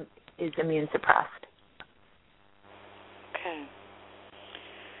immune suppressed. Okay.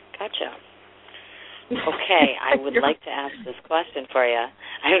 Gotcha. Okay, I would like to ask this question for you.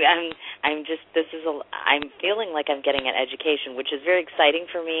 I'm feeling like I'm getting an education, which is very exciting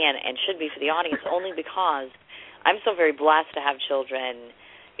for me and should be for the audience, only because I'm so very blessed to have children.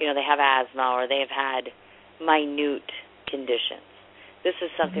 You know, they have asthma or they have had minute conditions. This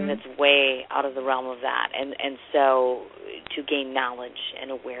is something that's way out of the realm of that, and so to gain knowledge and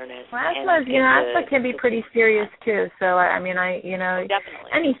awareness. Well, asthma can be pretty serious too. So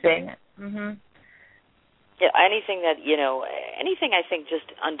definitely anything. Yeah, anything I think just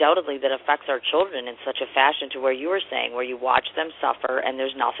undoubtedly that affects our children in such a fashion to where you were saying, where you watch them suffer and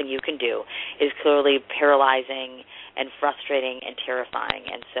there's nothing you can do, is clearly paralyzing and frustrating and terrifying.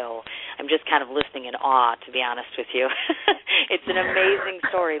 And so I'm just kind of listening in awe, to be honest with you. It's an amazing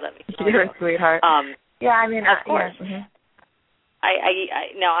story, let me tell you. You're a sweetheart. Of course. Yeah.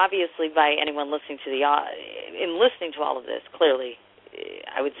 I now, obviously, by anyone listening to in listening to all of this, clearly,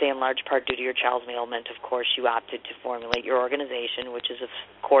 I would say in large part due to your child's ailment, of course, you opted to formulate your organization, which is, of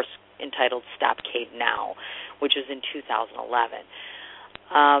course, entitled Stop CAID Now, which was in 2011.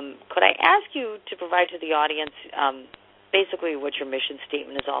 Could I ask you to provide to the audience basically what your mission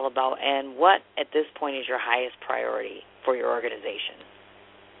statement is all about and what, at this point, is your highest priority for your organization?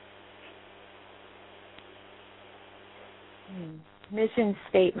 Mission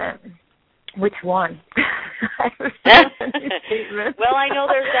statement. Which one? Well, I know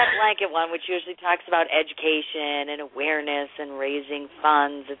there's that blanket one, which usually talks about education and awareness and raising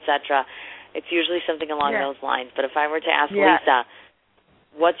funds, etc. It's usually something along those lines. But if I were to ask Lisa,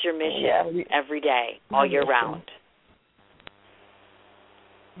 what's your mission every day, all year round?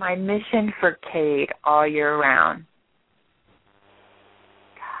 My mission for CAID all year round.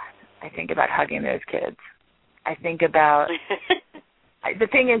 God, I think about hugging those kids. I think about the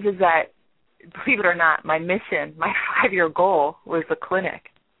thing is that, believe it or not, my mission, my 5-year goal was the clinic,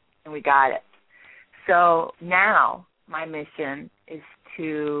 and we got it. So now my mission is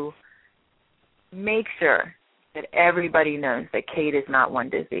to make sure that everybody knows that CAID is not one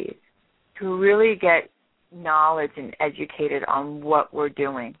disease, to really get knowledge and educated on what we're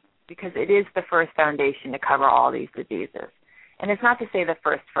doing, because it is the first foundation to cover all these diseases. And it's not to say the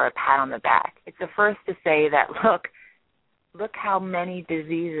first for a pat on the back. It's the first to say that, look how many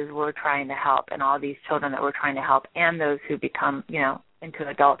diseases we're trying to help and all these children that we're trying to help and those who become, into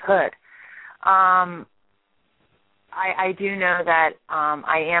adulthood. I do know that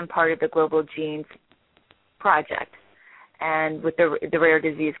I am part of the Global Genes Project and with the rare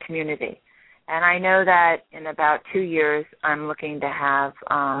disease community. And I know that in about 2 years I'm looking to have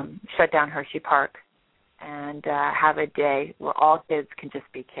shut down Hershey Park and have a day where all kids can just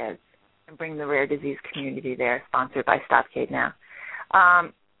be kids. And bring the rare disease community there, sponsored by Stop CAID Now.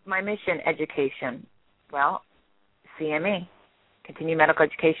 My mission, education. Well, CME, continuing medical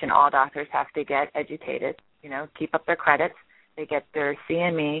education. All doctors have to get educated, keep up their credits. They get their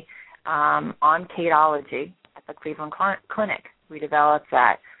CME on CAIDology at the Cleveland Clinic. We developed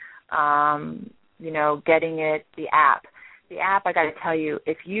that. Getting it, the app. The app, I got to tell you,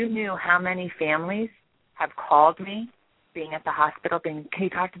 if you knew how many families have called me being at the hospital, can you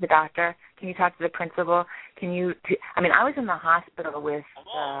talk to the doctor? Can you talk to the principal? I was in the hospital with,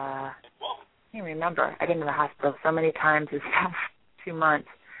 I can't remember. I've been to the hospital so many times this past 2 months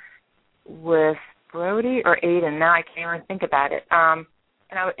with Brody or Aiden. Now I can't even think about it. And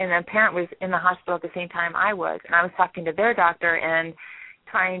a parent was in the hospital at the same time I was, and I was talking to their doctor and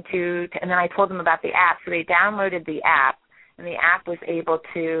and then I told them about the app. So they downloaded the app, and the app was able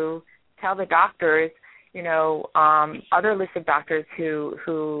to tell the doctors, other list of doctors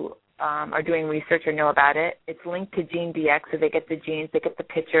who are doing research or know about it. It's linked to GeneDx, so they get the genes, they get the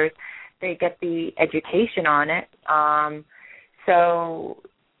pictures, they get the education on it. And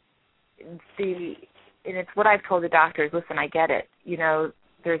it's what I've told the doctors. Listen, I get it.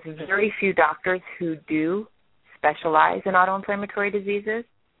 There's very few doctors who do specialize in autoinflammatory diseases,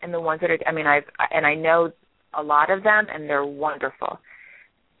 and the ones that are. I know a lot of them, and they're wonderful.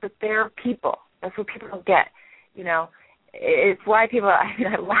 But they're people. That's what people don't get. it's why people, I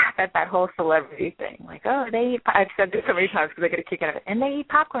laugh at that whole celebrity thing. Like, oh, they eat, I've said this so many times because I get a kick out of it. And they eat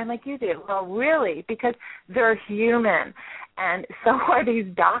popcorn like you do. Well, really, because they're human. And so are these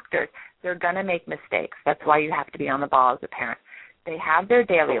doctors. They're going to make mistakes. That's why you have to be on the ball as a parent. They have their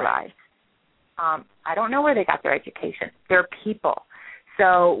daily lives. I don't know where they got their education. They're people.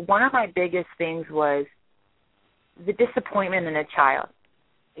 So one of my biggest things was the disappointment in a child.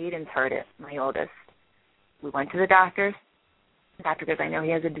 Aiden's heard it, my oldest. We went to the doctors. The doctor goes, I know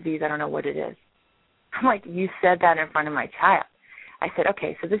he has a disease. I don't know what it is. I'm like, you said that in front of my child. I said,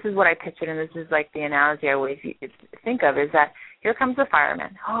 okay, so this is what I pictured, and this is like the analogy I always think of, is that here comes the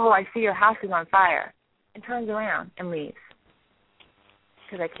fireman. Oh, I see your house is on fire, and turns around and leaves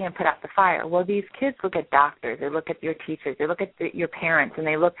because I can't put out the fire. Well, these kids look at doctors. They look at your teachers. They look at your parents, and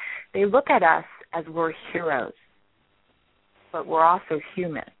they look at us as we're heroes, but we're also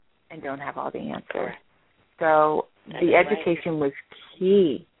human and don't have all the answers. So the education was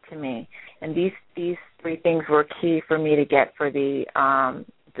key to me, and these three things were key for me to get for the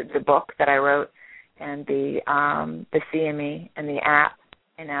book that I wrote, and the CME and the app,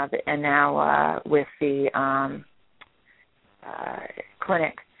 and now with the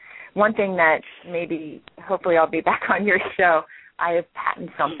clinic. One thing that maybe hopefully I'll be back on your show. I have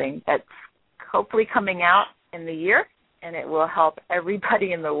patented something that's hopefully coming out in the year, and it will help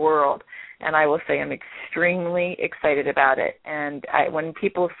everybody in the world. And I will say I'm extremely excited about it. And when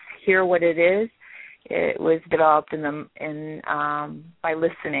people hear what it is, it was developed by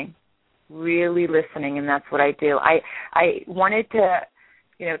listening, really listening, and that's what I do. I wanted to,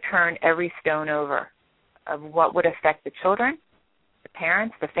 turn every stone over of what would affect the children, the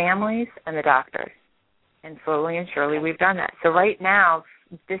parents, the families, and the doctors. And slowly and surely we've done that. So right now,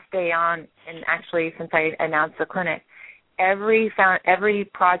 this day on, and actually since I announced the clinic, every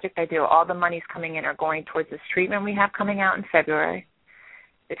project I do, all the monies coming in are going towards this treatment we have coming out in February,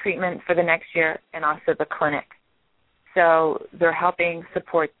 the treatment for the next year, and also the clinic. So they're helping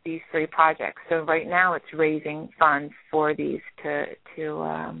support these three projects. So right now it's raising funds for these to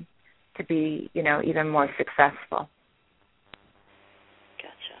be, even more successful.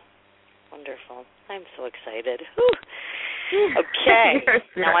 Gotcha. Wonderful. I'm so excited. Whew. Okay.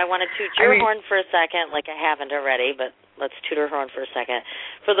 Now I want to toot your horn for a second, like I haven't already, but let's toot her horn for a second.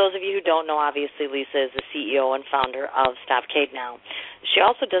 For those of you who don't know, obviously Lisa is the CEO and founder of Stop CAID Now. She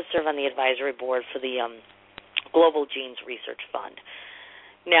also does serve on the advisory board for the Global Genes Research Fund.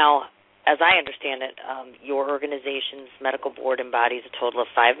 Now, as I understand it, your organization's medical board embodies a total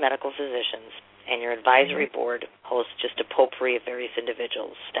of 5 medical physicians, and your advisory board hosts just a potpourri of various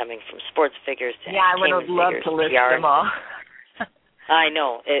individuals, stemming from sports figures to I would have loved to list them all. I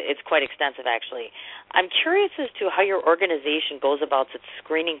know. It's quite extensive, actually. I'm curious as to how your organization goes about its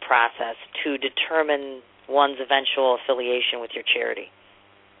screening process to determine one's eventual affiliation with your charity.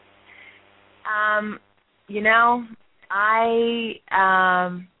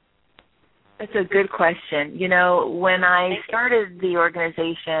 That's a good question. When I started the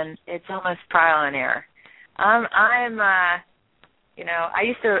organization, it's almost trial and error. I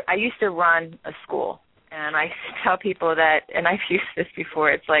used to run a school, and I tell people that, and I've used this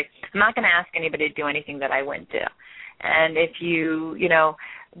before, it's like, I'm not going to ask anybody to do anything that I wouldn't do. And if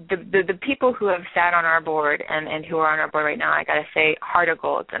the people who have sat on our board and who are on our board right now, I got to say, heart of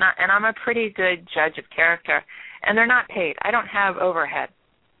gold. And I'm a pretty good judge of character, and they're not paid. I don't have overhead.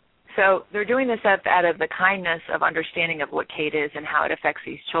 So they're doing this out of the kindness of understanding of what CAID is and how it affects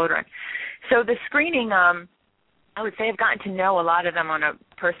these children. So the screening, I would say I've gotten to know a lot of them on a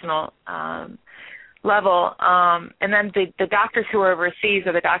personal level. And then the doctors who are overseas,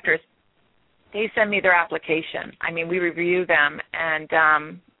 or the doctors, they send me their application. I mean, we review them and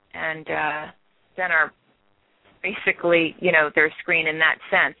then are basically, they're screened in that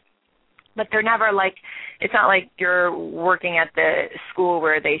sense. But they're never like, it's not like you're working at the school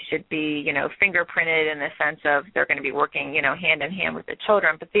where they should be, fingerprinted in the sense of they're going to be working, hand in hand with the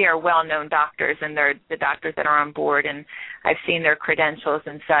children. But they are well-known doctors, and they're the doctors that are on board, and I've seen their credentials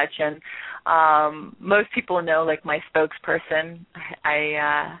and such. And most people know, like my spokesperson,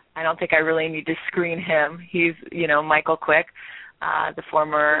 I don't think I really need to screen him. He's, Michael Quick, the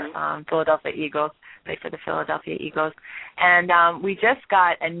former Philadelphia Eagles. Played for the Philadelphia Eagles. And we just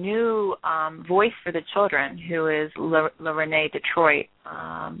got a new voice for the children, who is Renee Detroit.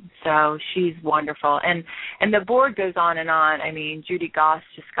 So she's wonderful. And the board goes on and on. I mean, Judy Goss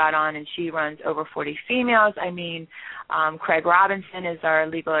just got on, and she runs Over 40 Females. I mean, Craig Robinson is our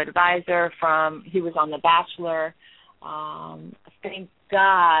legal advisor he was on The Bachelor. Thank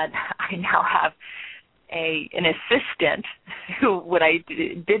God I now have an assistant, who what I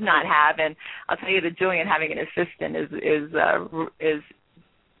did not have, and I'll tell you the joy in having an assistant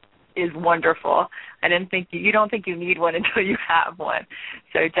is wonderful. I didn't think you don't think you need one until you have one.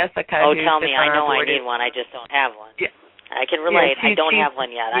 So Jessica. Oh, tell me! I know I need one. I just don't have one. Yeah. I can relate. I don't have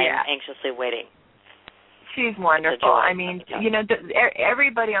one yet. I am anxiously waiting. She's wonderful. I mean,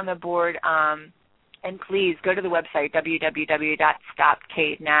 everybody on the board. And please go to the website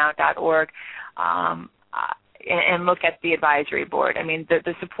www.stopcaidnow.org and look at the advisory board. I mean,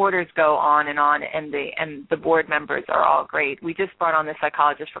 the supporters go on, and the board members are all great. We just brought on the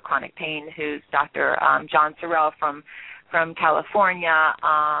psychologist for chronic pain, who's Dr. John Sorrell from California,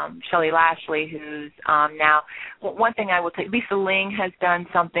 Shelley Lashley, who's now. One thing I will say, Lisa Ling has done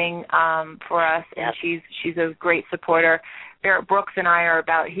something for us, and she's a great supporter. Barrett Brooks and I are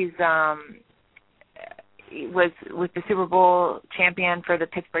about. He was the Super Bowl champion for the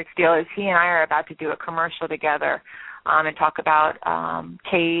Pittsburgh Steelers. He and I are about to do a commercial together and talk about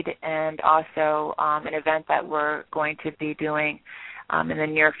CAID and also an event that we're going to be doing in the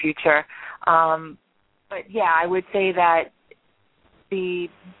near future. But, yeah, I would say that the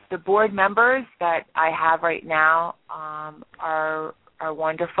board members that I have right now are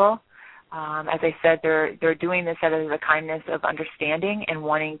wonderful. As I said, they're doing this out of the kindness of understanding and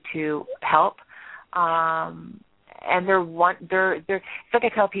wanting to help. And they're it's like I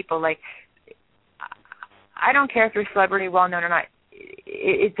tell people, like, I don't care if you're celebrity, well known or not.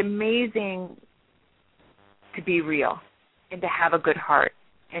 It's amazing to be real and to have a good heart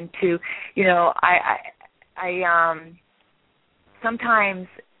and to, I sometimes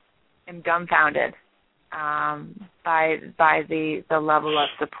am dumbfounded by the level of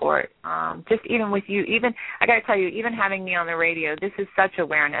support. Just even with you, I got to tell you, even having me on the radio, this is such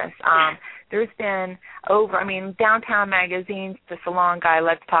awareness. There's been Downtown magazines, The Salon Guy,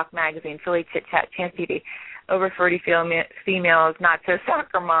 Let's Talk magazine, Philly Chit Chat, Chance TV, Over 30 Females, Not So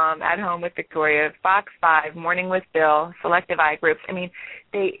Soccer Mom, At Home with Victoria, Fox 5, Morning with Bill, Selective Eye Groups. I mean,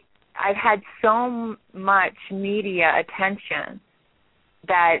 I've had so much media attention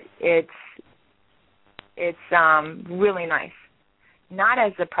that it's really nice. Not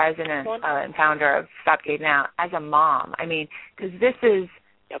as the president and founder of Stop CAID Now, as a mom. I mean, because this is,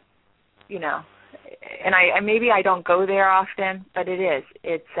 and maybe I don't go there often, but it is.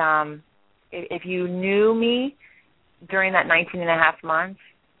 It's if you knew me during that 19 and a half months,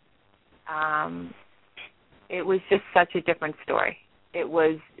 it was just such a different story. It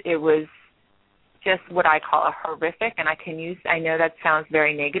was just what I call a horrific, and I know that sounds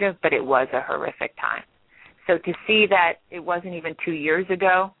very negative, but it was a horrific time. So to see that it wasn't even 2 years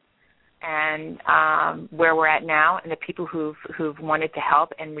ago, and where we're at now, and the people who've wanted to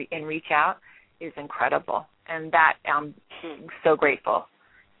help and reach out is incredible, and that I'm so grateful.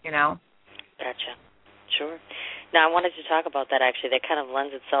 Gotcha. Sure. Now, I wanted to talk about that, actually. That kind of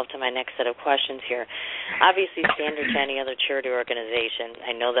lends itself to my next set of questions here. Obviously, standard to any other charity organization,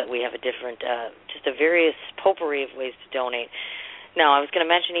 I know that we have a different, just a various potpourri of ways to donate. Now, I was going to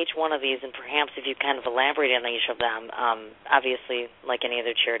mention each one of these, and perhaps if you kind of elaborate on each of them, obviously, like any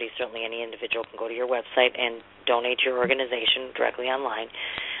other charity, certainly any individual can go to your website and donate to your organization directly online.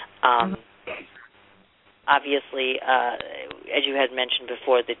 Obviously, as you had mentioned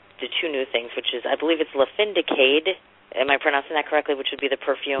before, the two new things, which is, I believe it's CAID. Am I pronouncing that correctly? Which would be the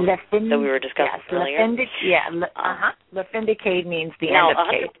perfume that we were discussing earlier? CAID means the end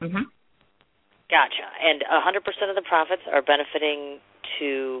of CAID. Gotcha. And 100% of the profits are benefiting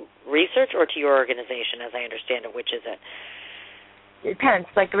to research or to your organization, as I understand it. Which is it? It depends.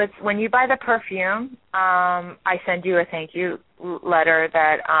 Like, when you buy the perfume, I send you a thank you letter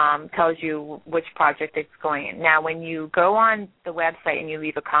that tells you which project it's going in. Now, when you go on the website and you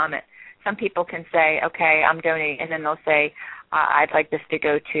leave a comment, some people can say, okay, I'm donating, and then they'll say, I'd like this to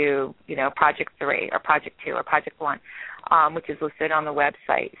go to, Project 3 or Project 2 or Project 1, which is listed on the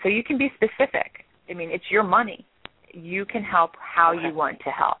website. So you can be specific. I mean, it's your money. You can help how you want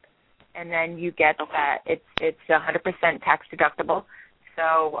to help. And then you get that it's 100% tax deductible.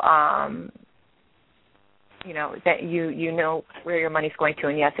 So, that you know where your money's going to.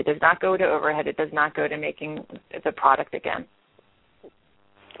 And, yes, it does not go to overhead. It does not go to making the product again.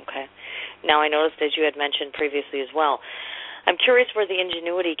 Okay. Now, I noticed, as you had mentioned previously as well, I'm curious where the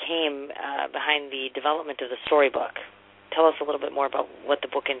ingenuity came behind the development of the storybook. Tell us a little bit more about what the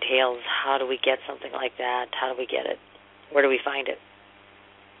book entails. How do we get something like that? How do we get it? Where do we find it?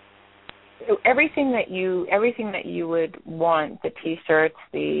 Everything that you would want, the T-shirts,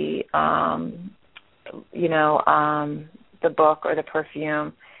 the book or the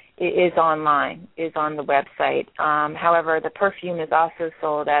perfume, is online, is on the website. However, the perfume is also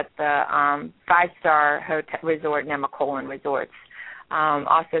sold at the 5-star hotel resort, Nemacolin Resorts.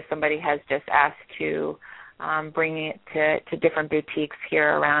 Also, somebody has just asked to bring it to different boutiques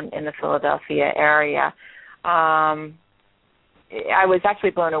here around in the Philadelphia area. I was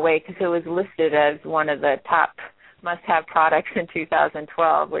actually blown away because it was listed as one of the top must-have products in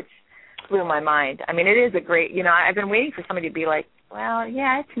 2012, which blew my mind. I mean, it is a great, I've been waiting for somebody to be like, well,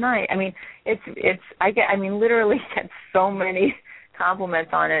 yeah, it's nice. I mean, literally get so many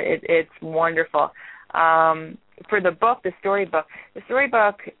compliments on it. It's wonderful. For the book, the storybook,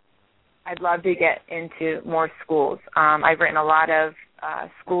 I'd love to get into more schools. I've written a lot of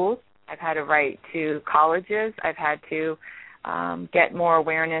schools. I've had to write to colleges. I've had to get more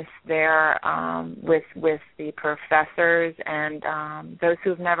awareness there with the professors and those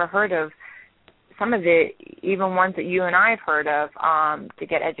who've never heard of some of the, even ones that you and I have heard of, to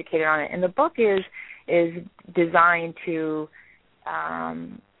get educated on it. And the book is designed to,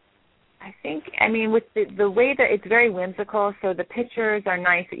 with the way that it's very whimsical, so the pictures are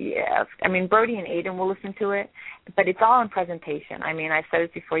nice. I mean, Brody and Aiden will listen to it, but it's all in presentation. I mean, I've said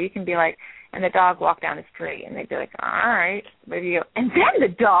this before. You can be like, and the dog walked down the street, and they'd be like, all right. Maybe you go, and then the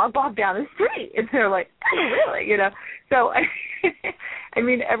dog walked down the street, and they're like, oh, really, So, I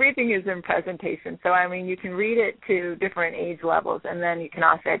mean, everything is in presentation. So, I mean, you can read it to different age levels, and then you can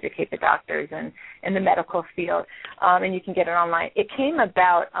also educate the doctors and in the medical field, and you can get it online. It came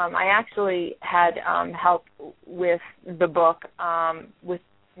about, I actually had help with the book, with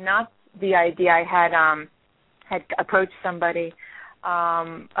not the idea. I had approached somebody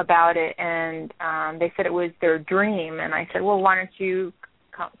about it, and they said it was their dream, and I said, well, why don't you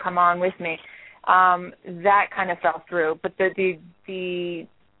come on with me? That kind of fell through, but the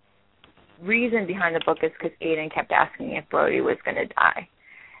reason behind the book is because Aiden kept asking if Brody was going to die,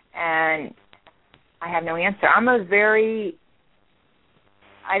 and I have no answer. I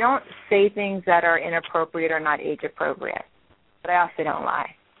don't say things that are inappropriate or not age appropriate, but I also don't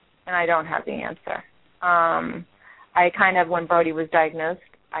lie, and I don't have the answer. When Brody was diagnosed,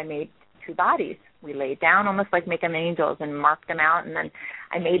 I made 2 bodies. We laid down almost like making angels and marked them out, and then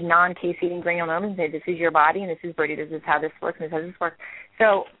I made non-caseating granulomas and said, this is your body, and this is Brody, this is how this works, and this is how this works.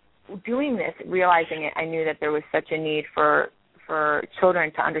 So doing this, realizing it, I knew that there was such a need for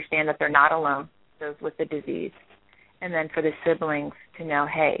children to understand that they're not alone, those with the disease, and then for the siblings to know,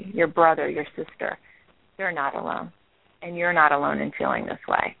 hey, your brother, your sister, they're not alone, and you're not alone in feeling this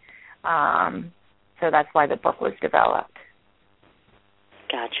way. So that's why the book was developed.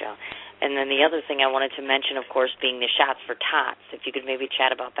 Gotcha. And then the other thing I wanted to mention, of course, being the Shots for Tots. If you could maybe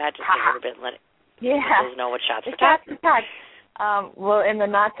chat about that just a little bit and let those know what Shots for Tots is. Well, in the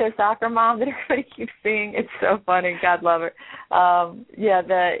Not So Soccer Mom that everybody keeps seeing, it's so funny. God love her.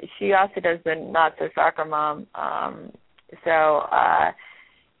 She also does the Not So Soccer Mom.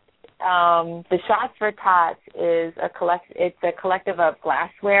 The Shots for Tots is it's a collective of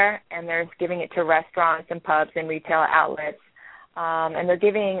glassware, and they're giving it to restaurants and pubs and retail outlets. And they're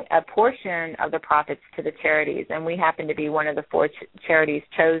giving a portion of the profits to the charities, and we happen to be one of the 4 charities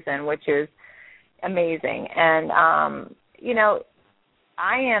chosen, which is amazing. And,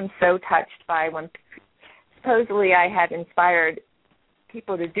 I am so touched by when supposedly I have inspired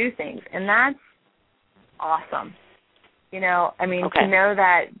people to do things, and that's awesome. To know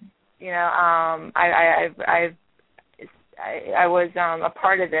that, I was a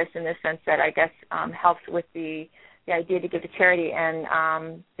part of this in the sense that I guess helped with the idea to give to charity, and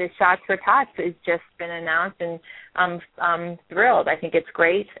the Shots for Tots has just been announced, and I'm thrilled. I think it's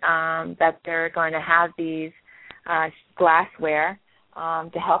great that they're going to have these glassware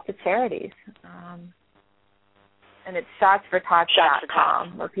to help the charities. And it's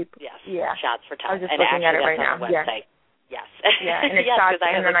shotsfortots.com. Where people, yes, yeah. Shots for Tots. I was just looking at it right now. Yes. Yes. Yeah, and it's yes, shots, I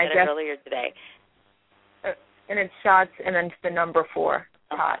and then I it earlier today. And it's shots, and then the number 4,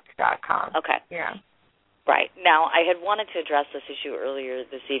 tots.com. Okay. Yeah. Right. Now, I had wanted to address this issue earlier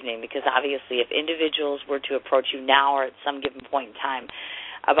this evening because obviously if individuals were to approach you now or at some given point in time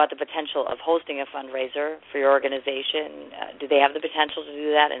about the potential of hosting a fundraiser for your organization, do they have the potential to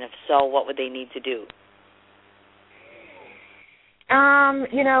do that? And if so, what would they need to do?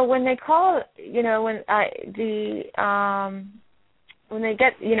 When they call, when they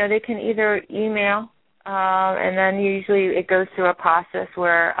get, they can either email, and then usually it goes through a process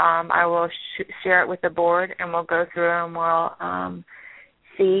where I will share it with the board, and we'll go through and we'll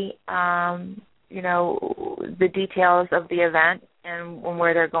see, the details of the event and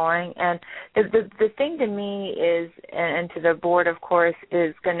where they're going. And the thing to me is, and to the board, of course,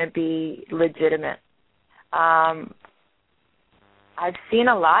 is going to be legitimate. I've seen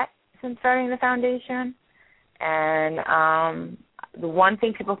a lot since starting the foundation, and the one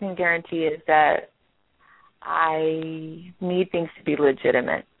thing people can guarantee is that I need things to be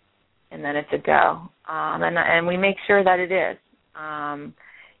legitimate, and then it's a go. And we make sure that it is.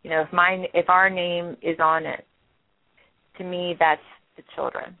 If our name is on it, to me, that's the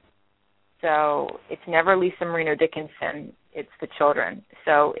children. So it's never Lisa Moreno Dickenson. It's the children.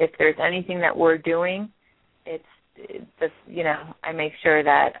 So if there's anything that we're doing, I make sure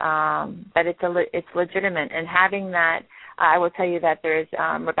that it's legitimate. And having that, I will tell you that there's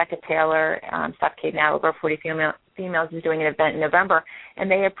Rebecca Taylor, Stop CAID Now, over 40 females is doing an event in November, and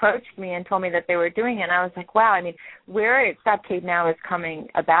they approached me and told me that they were doing it, and I was like, wow. I mean, where Stop CAID Now is coming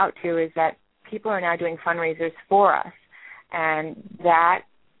about to is that people are now doing fundraisers for us, and that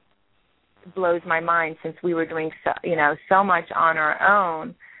blows my mind, since we were doing so much on our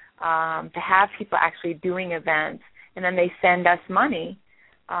own, to have people actually doing events, and then they send us money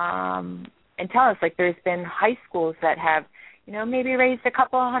and tell us, like, there's been high schools that have maybe raised a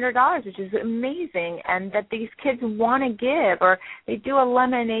couple of $100, which is amazing, and that these kids want to give, or they do a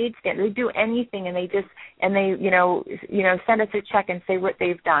lemonade stand, they do anything, and they send us a check and say what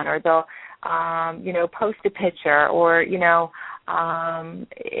they've done, or they'll post a picture, or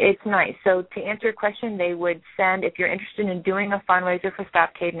it's nice. So to answer your question, they would send, if you're interested in doing a fundraiser for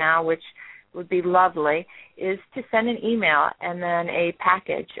Stop CAID Now, which would be lovely, is to send an email and then a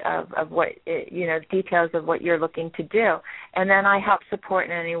package of what, details of what you're looking to do. And then I help support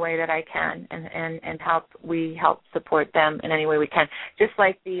in any way that I can, and we help support them in any way we can. Just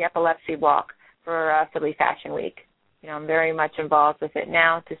like the epilepsy walk for Philly Fashion Week. I'm very much involved with it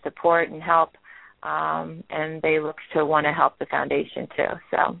now to support and help, and they look to want to help the foundation too.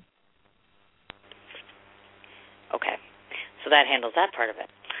 So. Okay. So that handles that part of it.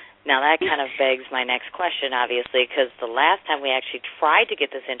 Now, that kind of begs my next question, obviously, because the last time we actually tried to get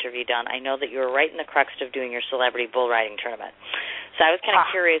this interview done, I know that you were right in the crux of doing your celebrity bull riding tournament. So I was kind of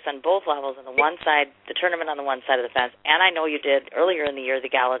curious on both levels. On the one side, the tournament on the one side of the fence, and I know you did earlier in the year the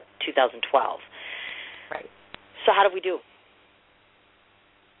gala 2012. Right. So how did we do?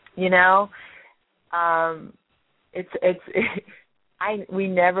 We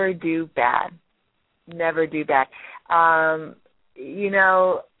never do bad. Never do bad.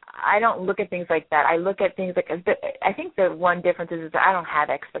 I don't look at things like that. I look at things like, I think the one difference is that I don't have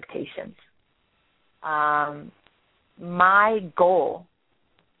expectations. My goal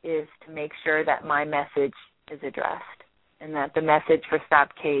is to make sure that my message is addressed, and that the message for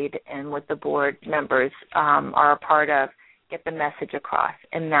Stop CAID and what the board members are a part of, get the message across,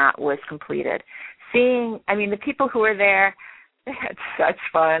 and that was completed. The people who were there, they had such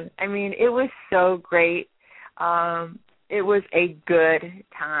fun. It was so great. It was a good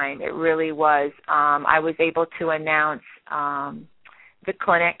time. It really was. I was able to announce the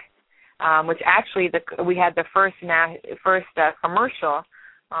clinic, which actually we had the first commercial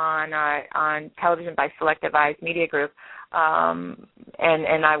on television by Selective Eyes Media Group,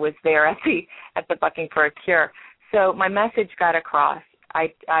 and I was there at the Bucking for a Cure. So my message got across.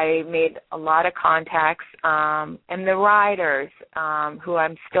 I made a lot of contacts, and the riders who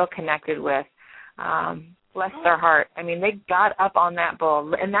I'm still connected with, bless their heart. They got up on that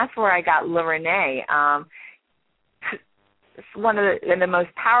bull, and that's where I got La Renee. It's one of the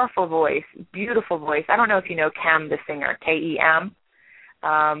most powerful voice, beautiful voice. I don't know if you know Kem, the singer, Kem,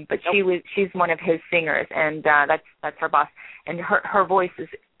 but she's one of his singers, and that's her boss. And her voice is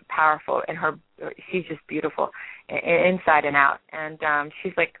powerful, and she's just beautiful inside and out. And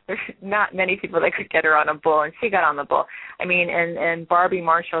she's like, there's not many people that could get her on a bull, and she got on the bull. And Barbie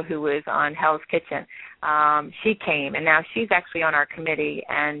Marshall, who was on Hell's Kitchen, she came, and now she's actually on our committee,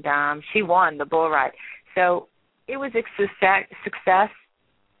 and she won the bull ride. So it was a success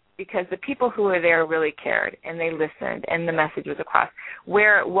because the people who were there really cared, and they listened, and the message was across.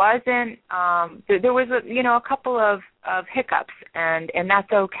 Where it wasn't, there was a couple of hiccups, and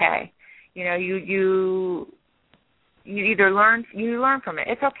that's okay. You either learn from it.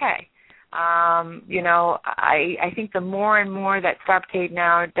 It's okay. I think the more and more that Stop CAID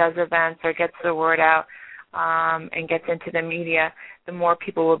Now does events or gets the word out and gets into the media, the more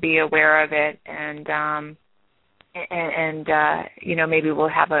people will be aware of it, and maybe we'll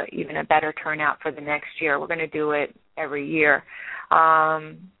have even a better turnout for the next year. We're going to do it every year.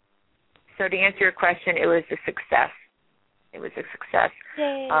 So to answer your question, it was a success. It was a success.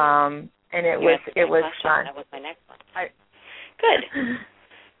 Yay. And it was fun. That was my next one. Good.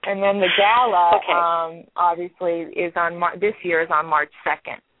 And then the gala, okay. Obviously, is this year is on March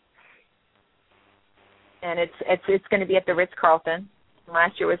 2nd, and it's going to be at the Ritz-Carlton.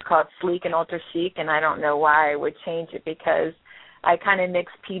 Last year was called Sleek and Ultra Chic, and I don't know why I would change it because I kind of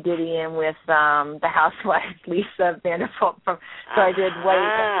mixed P. Diddy in with the housewife Lisa Vanderpump. So I did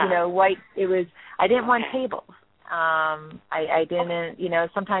white. It was, I didn't want tables. I didn't,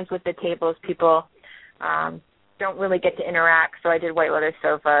 sometimes with the tables people don't really get to interact, so I did white leather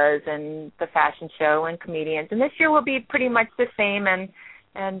sofas and the fashion show and comedians. And this year will be pretty much the same, and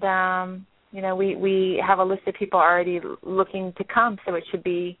we have a list of people already looking to come, so it should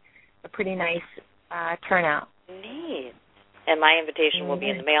be a pretty nice turnout. Neat. And my invitation will be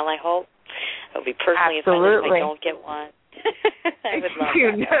in the mail, I hope. I'll be personally offended if I don't get one. I would love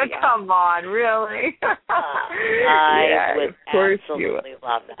that. Come on, really? I would absolutely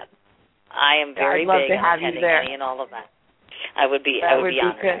love that. I am very big on attending any and all of that. I would be honored,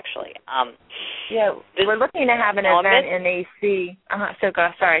 actually. We're looking to have an event in AC.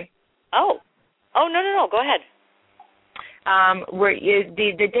 Sorry. Oh, no. Go ahead.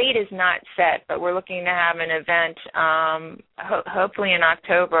 The date is not set, but we're looking to have an event hopefully in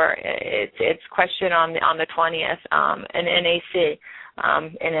October. It's questioned on the 20th in NAC,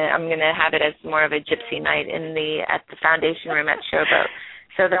 and I'm going to have it as more of a gypsy night at the Foundation Room at Showboat.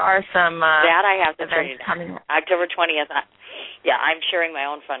 So there are some that I have to events coming. October 20th. I'm sharing my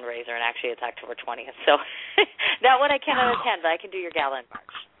own fundraiser, and actually it's October 20th. So that one I cannot attend, but I can do your gala in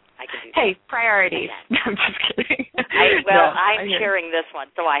March. I can do that. Hey, priorities. I'm just kidding. I'm sharing this one,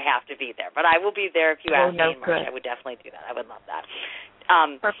 so I have to be there. But I will be there if you ask me in March. I would definitely do that. I would love that.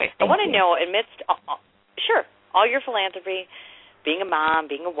 Perfect. I want to know, amidst all your philanthropy, being a mom,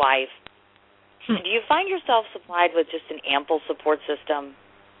 being a wife, do you find yourself supplied with just an ample support system?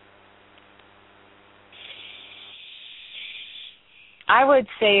 I would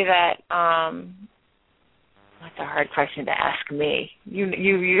say that that's a hard question to ask me.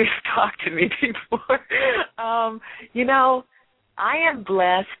 You've talked to me before. I am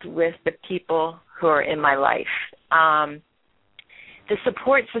blessed with the people who are in my life. The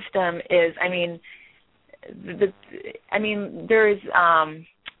support system is, there's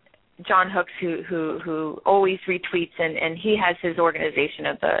John Hooks who always retweets, and he has his organization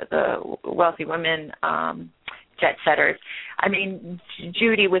of the wealthy women jet setters.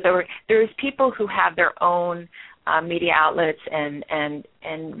 Judy there's people who have their own media outlets and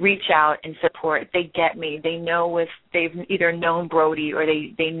reach out and support. They get me. They know if they've either known Brody or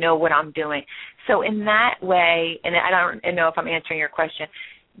they know what I'm doing. So in that way, and I don't know if I'm answering your question,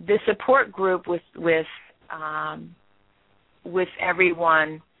 the support group with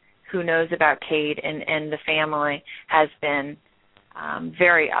everyone who knows about CAID and the family has been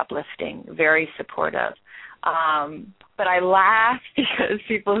very uplifting, very supportive. But I laugh because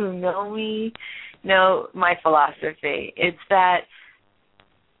people who know me know my philosophy. It's that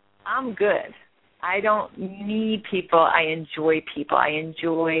I'm good. I don't need people. I enjoy people. I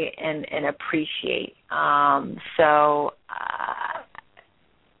enjoy and appreciate.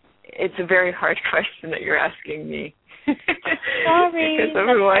 It's a very hard question that you're asking me. Sorry. Because of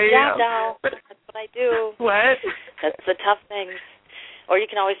who I am. No, that's what I do. What? That's the tough things. Or you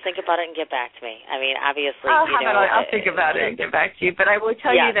can always think about it and get back to me. Obviously, I'll think about it and get back to you. But I will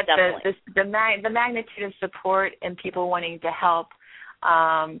tell you that the magnitude of support and people wanting to help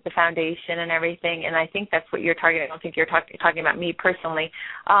the foundation and everything, and I think that's what you're targeting. I don't think you're talking about me personally.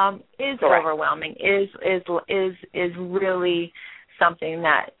 Is correct. Overwhelming. Is really something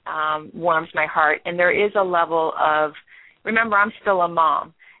that warms my heart. And there is a level of, remember, I'm still a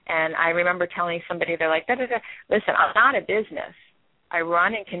mom, and I remember telling somebody, they're like, listen, I'm not a business. I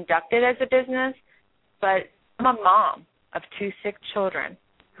run and conduct it as a business, but I'm a mom of 2 sick children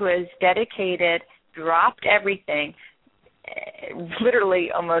who has dedicated, dropped everything,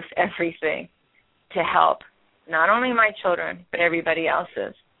 literally almost everything, to help not only my children, but everybody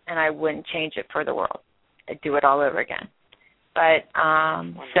else's. And I wouldn't change it for the world. I'd do it all over again. But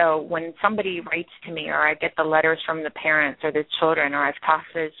so when somebody writes to me, or I get the letters from the parents or the children, or I've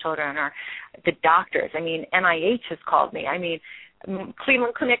talked to the children or the doctors, NIH has called me.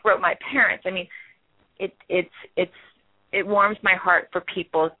 Cleveland Clinic wrote my parents. It warms my heart for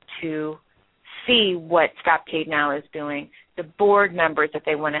people to see what Stop CAID Now is doing, the board members that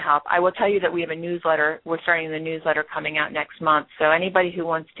they want to help. I will tell you that we have a newsletter. We're starting the newsletter coming out next month. So anybody who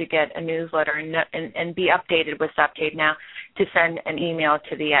wants to get a newsletter and be updated with Stop CAID Now, to send an email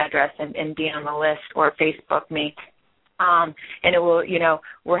to the address and be on the list, or Facebook me. And it will,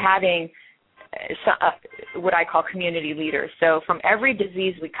 we're having what I call community leaders. So from every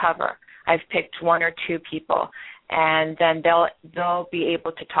disease we cover, I've picked 1 or 2 people, and then they'll be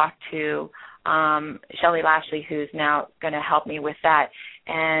able to talk to Shelley Lashley, who's now going to help me with that.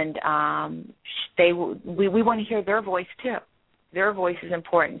 And we want to hear their voice too. Their voice is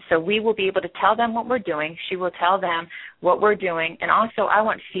important. So we will be able to tell them what we're doing. She will tell them what we're doing. And also I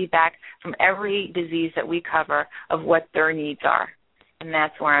want feedback from every disease that we cover of what their needs are. And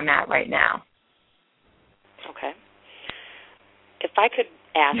that's where I'm at right now. Okay. If I could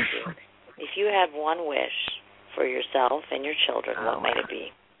ask you, if you had one wish for yourself and your children, what might it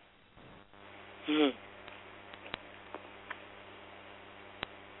be?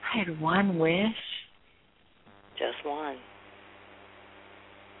 I had one wish? Just one.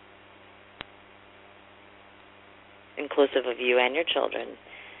 Inclusive of you and your children.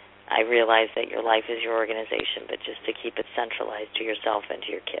 I realize that your life is your organization, but just to keep it centralized to yourself and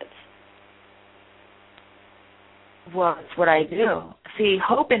to your kids. Well, it's what I do. See,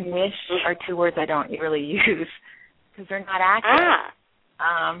 hope and wish are two words I don't really use because they're not accurate.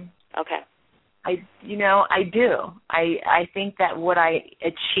 Okay. I do. I think that what I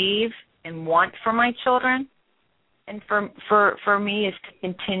achieve and want for my children and for me is to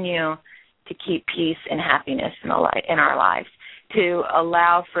continue to keep peace and happiness in our lives, to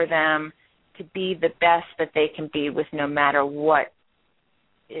allow for them to be the best that they can be with no matter what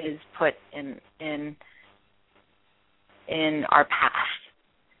is put in our past.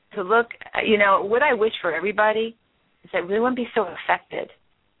 To look, what I wish for everybody is that they wouldn't be so affected,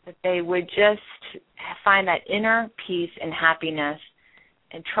 that they would just find that inner peace and happiness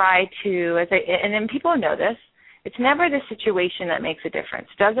and try to, and then people know this, it's never the situation that makes a difference.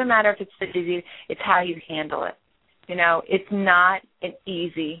 Doesn't matter if it's the disease, it's how you handle it. It's not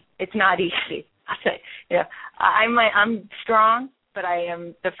easy. I'll say, I'm strong, but I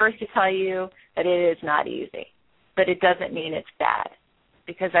am the first to tell you that it is not easy. But it doesn't mean it's bad,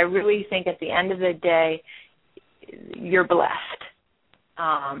 because I really think at the end of the day, you're blessed.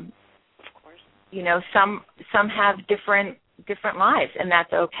 Of course. Some have different lives, and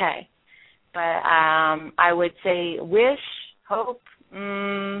that's okay. But I would say wish, hope,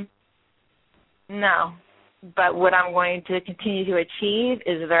 no. But what I'm going to continue to achieve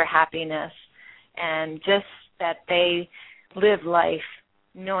is their happiness, and just that they live life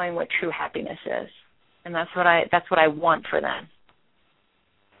knowing what true happiness is. And that's what I want for them.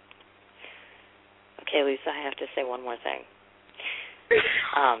 Okay, Lisa, I have to say one more thing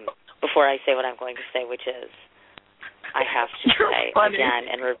before I say what I'm going to say, which is I have to say again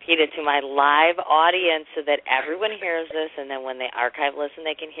and repeat it to my live audience so that everyone hears this, and then when they archive listen,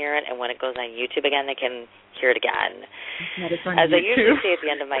 they can hear it, and when it goes on YouTube again, they can hear it again. As I usually say at the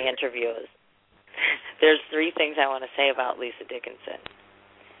end of my interviews, there's three things I want to say about Lisa Dickenson.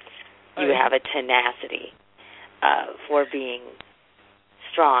 You have a tenacity for being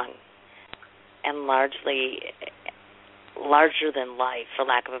strong and larger than life, for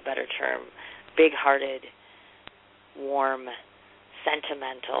lack of a better term, big-hearted, warm,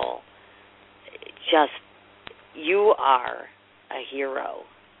 sentimental. Just, you are a hero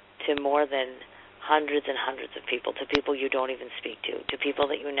to more than hundreds and hundreds of people, to people you don't even speak to people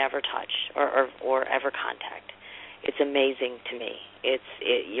that you never touch or ever contact. It's amazing to me.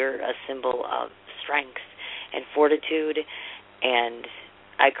 You're a symbol of strength and fortitude, and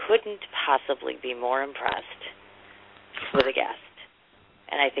I couldn't possibly be more impressed with a guest.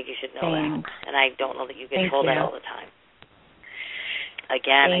 And I think you should know that. And I don't know that you get told that all the time.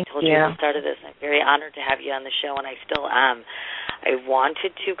 Again, I told you at the start of this, I'm very honored to have you on the show, and I still am. I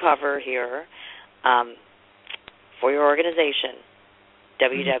wanted to cover here for your organization,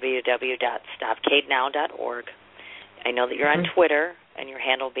 www.stopcaidnow.org. I know that you're on Twitter, and your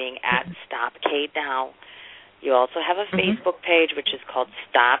handle being @StopCAIDNow. You also have a Facebook page, which is called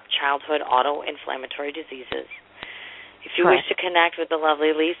Stop Childhood Autoinflammatory Diseases. If you wish to connect with the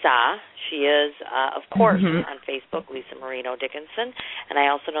lovely Lisa, she is, of course, on Facebook, Lisa Moreno Dickenson. And I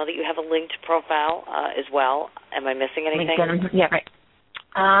also know that you have a linked profile as well. Am I missing anything? Yeah, right.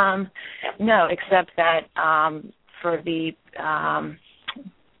 No, except that for the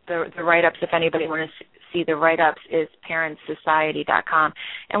write-ups, if anybody wants to see the write-ups, is parentsociety.com.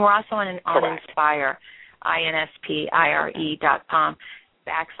 And we're also on Inspire, INSPIRE.com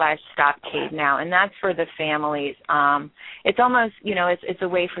 /StopCAIDNow, and that's for the families. It's almost, it's a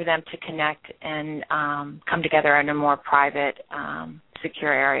way for them to connect and come together in a more private,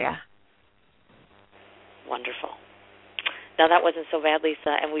 secure area. Wonderful. Now, that wasn't so bad,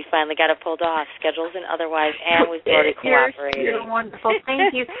 Lisa, and we finally got it pulled off, schedules and otherwise, and we started cooperating. You're wonderful.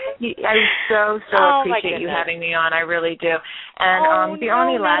 Thank you. I so appreciate you having me on. I really do. And the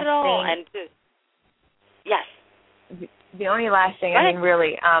only last thing... Yes. The only last thing, I mean,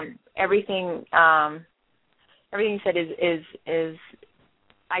 really, everything you said is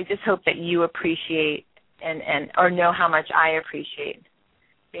I just hope that you appreciate and or know how much I appreciate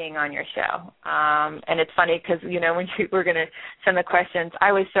being on your show. And it's funny because, when you were going to send the questions,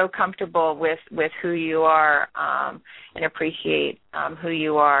 I was so comfortable with who you are and appreciate who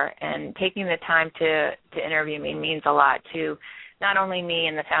you are. And taking the time to interview me means a lot to not only me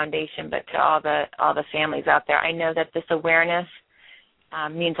and the foundation, but to all the families out there. I know that this awareness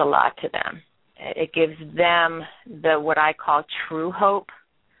means a lot to them. It gives them what I call true hope,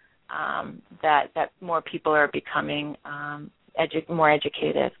 that more people are becoming more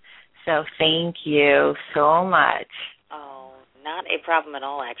educated. So thank you so much. Oh, not a problem at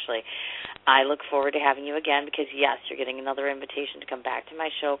all, actually. I look forward to having you again because, yes, you're getting another invitation to come back to my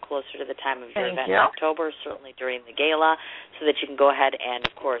show closer to the time of your event in October, certainly during the gala, so that you can go ahead and,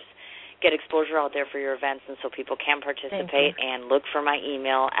 of course, get exposure out there for your events and so people can participate. And look for my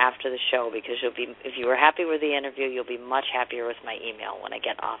email after the show because if you were happy with the interview, you'll be much happier with my email when I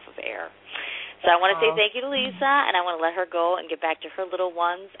get off of air. So I want to say thank you to Lisa, and I want to let her go and get back to her little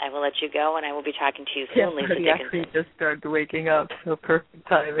ones. I will let you go, and I will be talking to you soon, Lisa Dickenson. Actually just started waking up, so perfect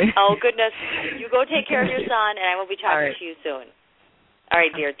timing. Oh, goodness. You go take care of your son, and I will be talking to you soon. All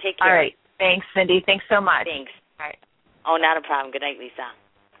right, dear. Take care. All right. Thanks, Cindy. Thanks so much. Thanks. All right. Oh, not a problem. Good night, Lisa.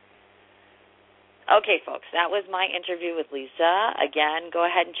 Okay, folks, that was my interview with Lisa. Again, go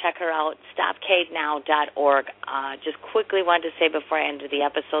ahead and check her out, stopcaidnow.org. Just quickly wanted to say before I end the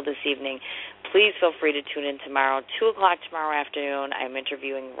episode this evening, please feel free to tune in tomorrow, 2 o'clock tomorrow afternoon. I'm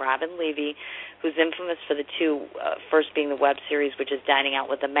interviewing Robin Levy, who's infamous for the two, first being the web series, which is Dining Out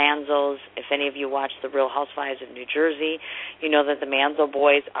with the Manzos. If any of you watch The Real Housewives of New Jersey, you know that the Manzo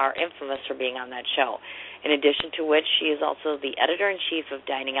boys are infamous for being on that show. In addition to which, she is also the editor-in-chief of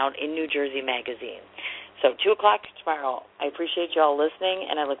Dining Out in New Jersey magazine. So 2 o'clock tomorrow. I appreciate you all listening,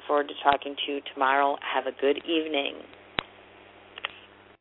 and I look forward to talking to you tomorrow. Have a good evening.